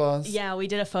the career claws. Yeah, we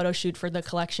did a photo shoot for the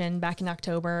collection back in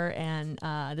October, and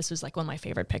this was like one of my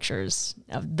favorite pictures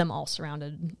of them all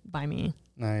surrounded by me.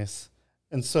 Nice.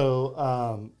 And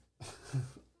so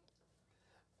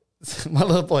my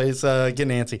little boy is getting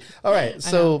antsy. All right,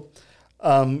 so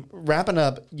wrapping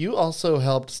up, you also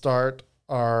helped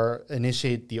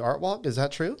initiate the art walk. Is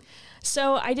that true?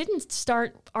 So I didn't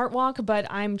start Art Walk, but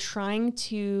I'm trying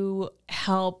to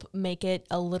help make it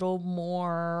a little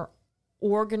more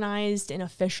organized and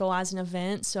official as an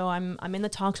event. So I'm in the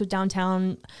talks with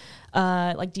downtown,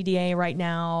 like DDA right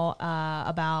now,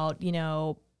 about,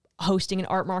 hosting an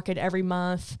art market every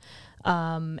month.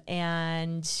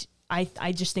 And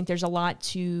I just think there's a lot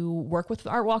to work with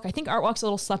Art Walk. I think Art Walk's a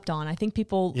little slept on. I think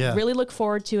people really look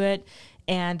forward to it.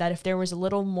 And that if there was a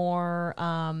little more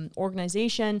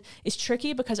organization, it's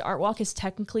tricky because Art Walk is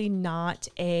technically not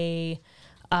it's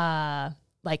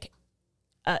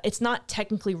not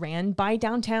technically ran by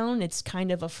downtown. It's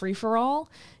kind of a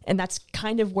free-for-all. And that's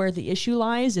kind of where the issue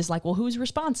lies is like, well, who's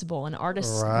responsible? And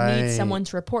artists need someone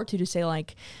to report to say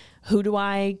like, who do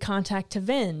I contact to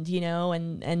vend,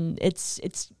 and it's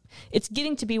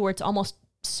getting to be where it's almost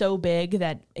so big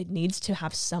that it needs to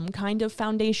have some kind of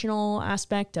foundational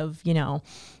aspect of, if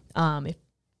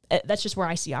that's just where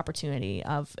I see opportunity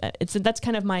of that's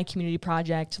kind of my community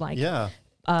project. Like, so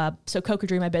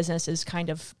Cocodrie, my business, is kind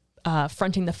of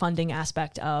fronting the funding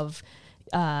aspect of,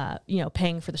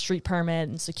 paying for the street permit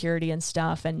and security and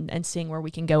stuff and seeing where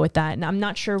we can go with that. And I'm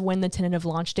not sure when the tentative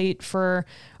launch date for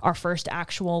our first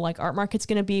actual like art market's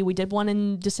going to be. We did one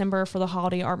in December for the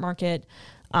holiday art market,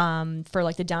 for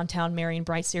like the downtown Marion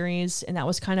Bright series. And that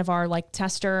was kind of our like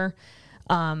tester.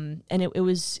 And it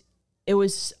was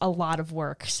a lot of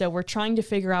work. So we're trying to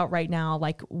figure out right now,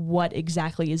 like what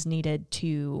exactly is needed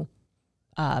to,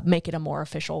 make it a more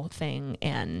official thing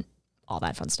and all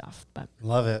that fun stuff. But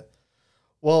love it.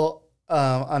 Well,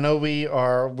 I know we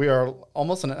are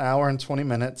almost an hour and 20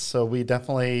 minutes. So we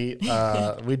definitely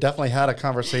had a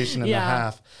conversation and a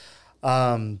half.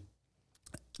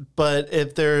 But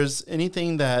if there's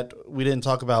anything that we didn't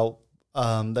talk about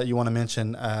that you want to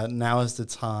mention, now is the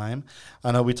time.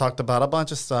 I know we talked about a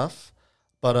bunch of stuff,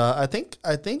 but I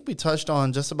think we touched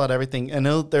on just about everything. I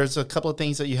know there's a couple of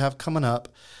things that you have coming up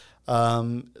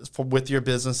with your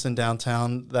business in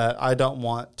downtown that I don't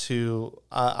want to.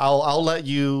 I'll let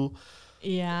you.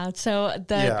 Yeah. So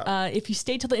if you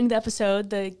stay till the end of the episode,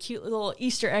 the cute little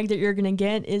Easter egg that you're going to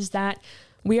get is that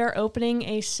we are opening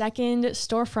a second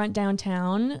storefront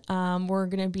downtown. We're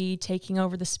going to be taking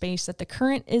over the space that the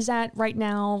current is at right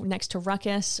now next to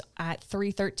Ruckus at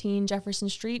 313 Jefferson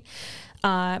Street.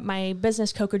 My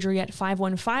business, Cocodrie, at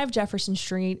 515 Jefferson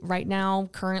Street right now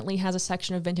currently has a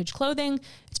section of vintage clothing.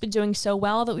 It's been doing so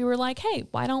well that we were like, hey,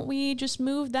 why don't we just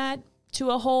move that to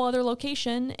a whole other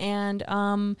location, and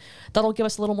that'll give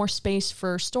us a little more space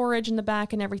for storage in the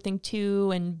back and everything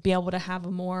too, and be able to have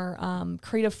a more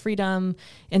creative freedom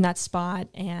in that spot.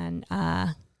 And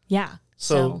yeah.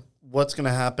 So what's going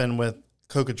to happen with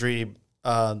Cocodrie,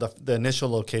 the initial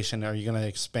location? Are you going to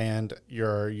expand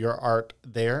your art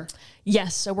there?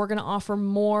 Yes. So we're going to offer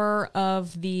more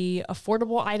of the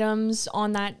affordable items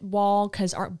on that wall,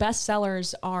 because our best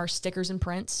sellers are stickers and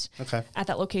prints at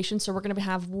that location. So we're going to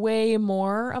have way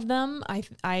more of them.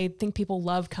 I think people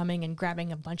love coming and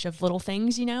grabbing a bunch of little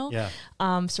things, Yeah.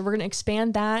 So we're going to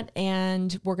expand that,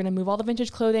 and we're going to move all the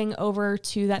vintage clothing over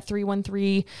to that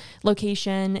 313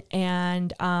 location.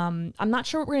 And I'm not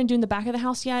sure what we're going to do in the back of the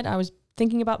house yet. I was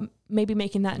thinking about maybe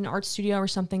making that an art studio or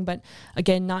something, but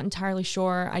again, not entirely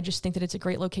sure. I just think that it's a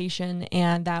great location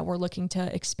and that we're looking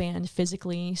to expand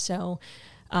physically. So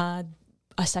a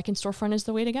second storefront is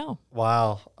the way to go.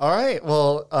 Wow. All right.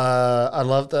 Well, I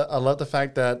love the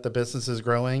fact that the business is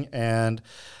growing and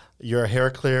your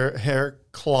career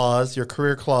claws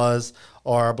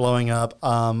are blowing up.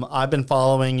 I've been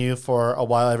following you for a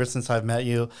while, ever since I've met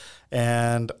you.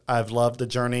 And I've loved the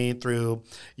journey through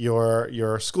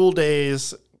your school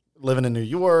days, living in New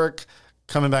York,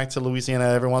 coming back to Louisiana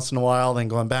every once in a while, then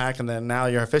going back, and then now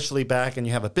you're officially back and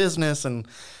you have a business. And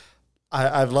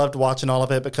I've loved watching all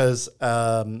of it because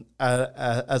as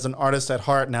an artist at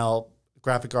heart now,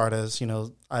 graphic artist,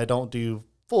 I don't do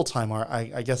full-time art.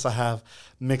 I guess I have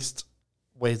mixed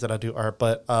ways that I do art,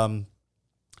 but I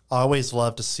always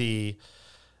love to see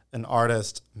an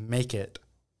artist make it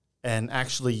and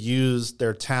actually use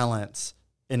their talents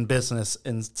in business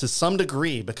and to some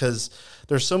degree, because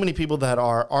there's so many people that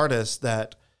are artists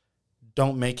that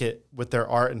don't make it with their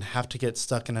art and have to get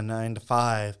stuck in a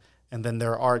 9-to-5, and then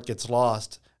their art gets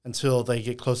lost until they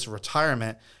get close to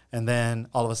retirement, and then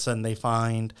all of a sudden they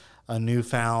find a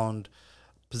newfound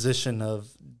position of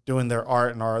doing their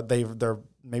art, and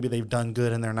maybe they've done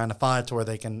good in their 9-to-5 to where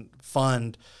they can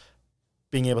fund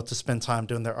being able to spend time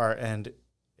doing their art. And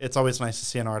it's always nice to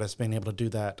see an artist being able to do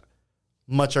that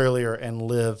much earlier and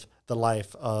live the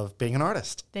life of being an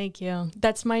artist. Thank you.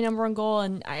 That's my number one goal.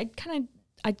 And I kind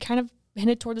of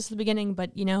hinted toward this at the beginning,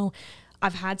 but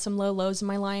I've had some low lows in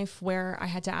my life where I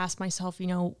had to ask myself,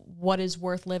 what is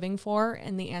worth living for?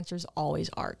 And the answer is always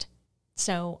art.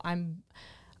 So I'm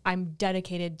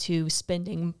dedicated to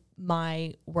spending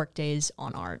my work days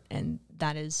on art, and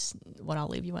that is what I'll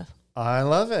leave you with. I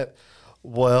love it.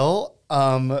 Well,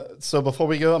 so before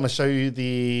we go, I'm going to show you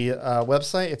the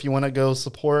website. If you want to go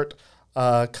support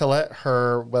Colette,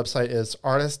 her website is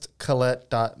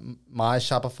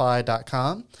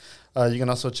artistcolette.myshopify.com. You can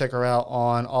also check her out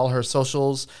on all her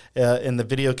socials. In the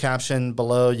video caption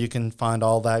below, you can find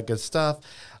all that good stuff.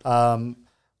 Are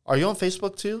you on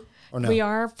Facebook too? Or no? We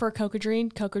are for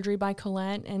Cocodrie by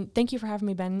Colette. And thank you for having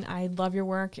me, Ben. I love your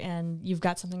work, and you've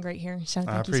got something great here. So thank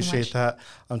you so much. I appreciate that.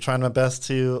 I'm trying my best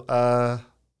to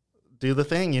do the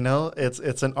thing,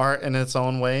 It's an art in its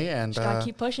own way. And just gotta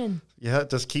keep pushing. Yeah,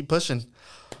 just keep pushing.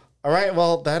 All right,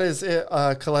 well, that is it.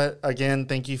 Colette, again,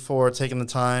 thank you for taking the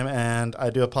time, and I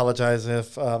do apologize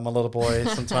if my little boy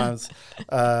sometimes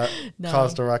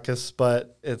caused a ruckus,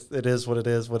 but it is what it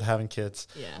is with having kids.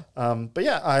 Yeah. But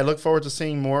yeah, I look forward to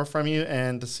seeing more from you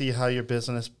and to see how your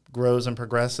business grows and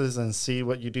progresses and see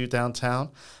what you do downtown.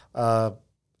 I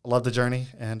love the journey,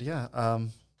 and yeah,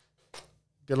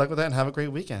 good luck with that, and have a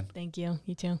great weekend. Thank you.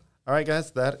 You too. All right,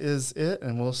 guys, that is it,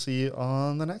 and we'll see you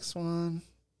on the next one.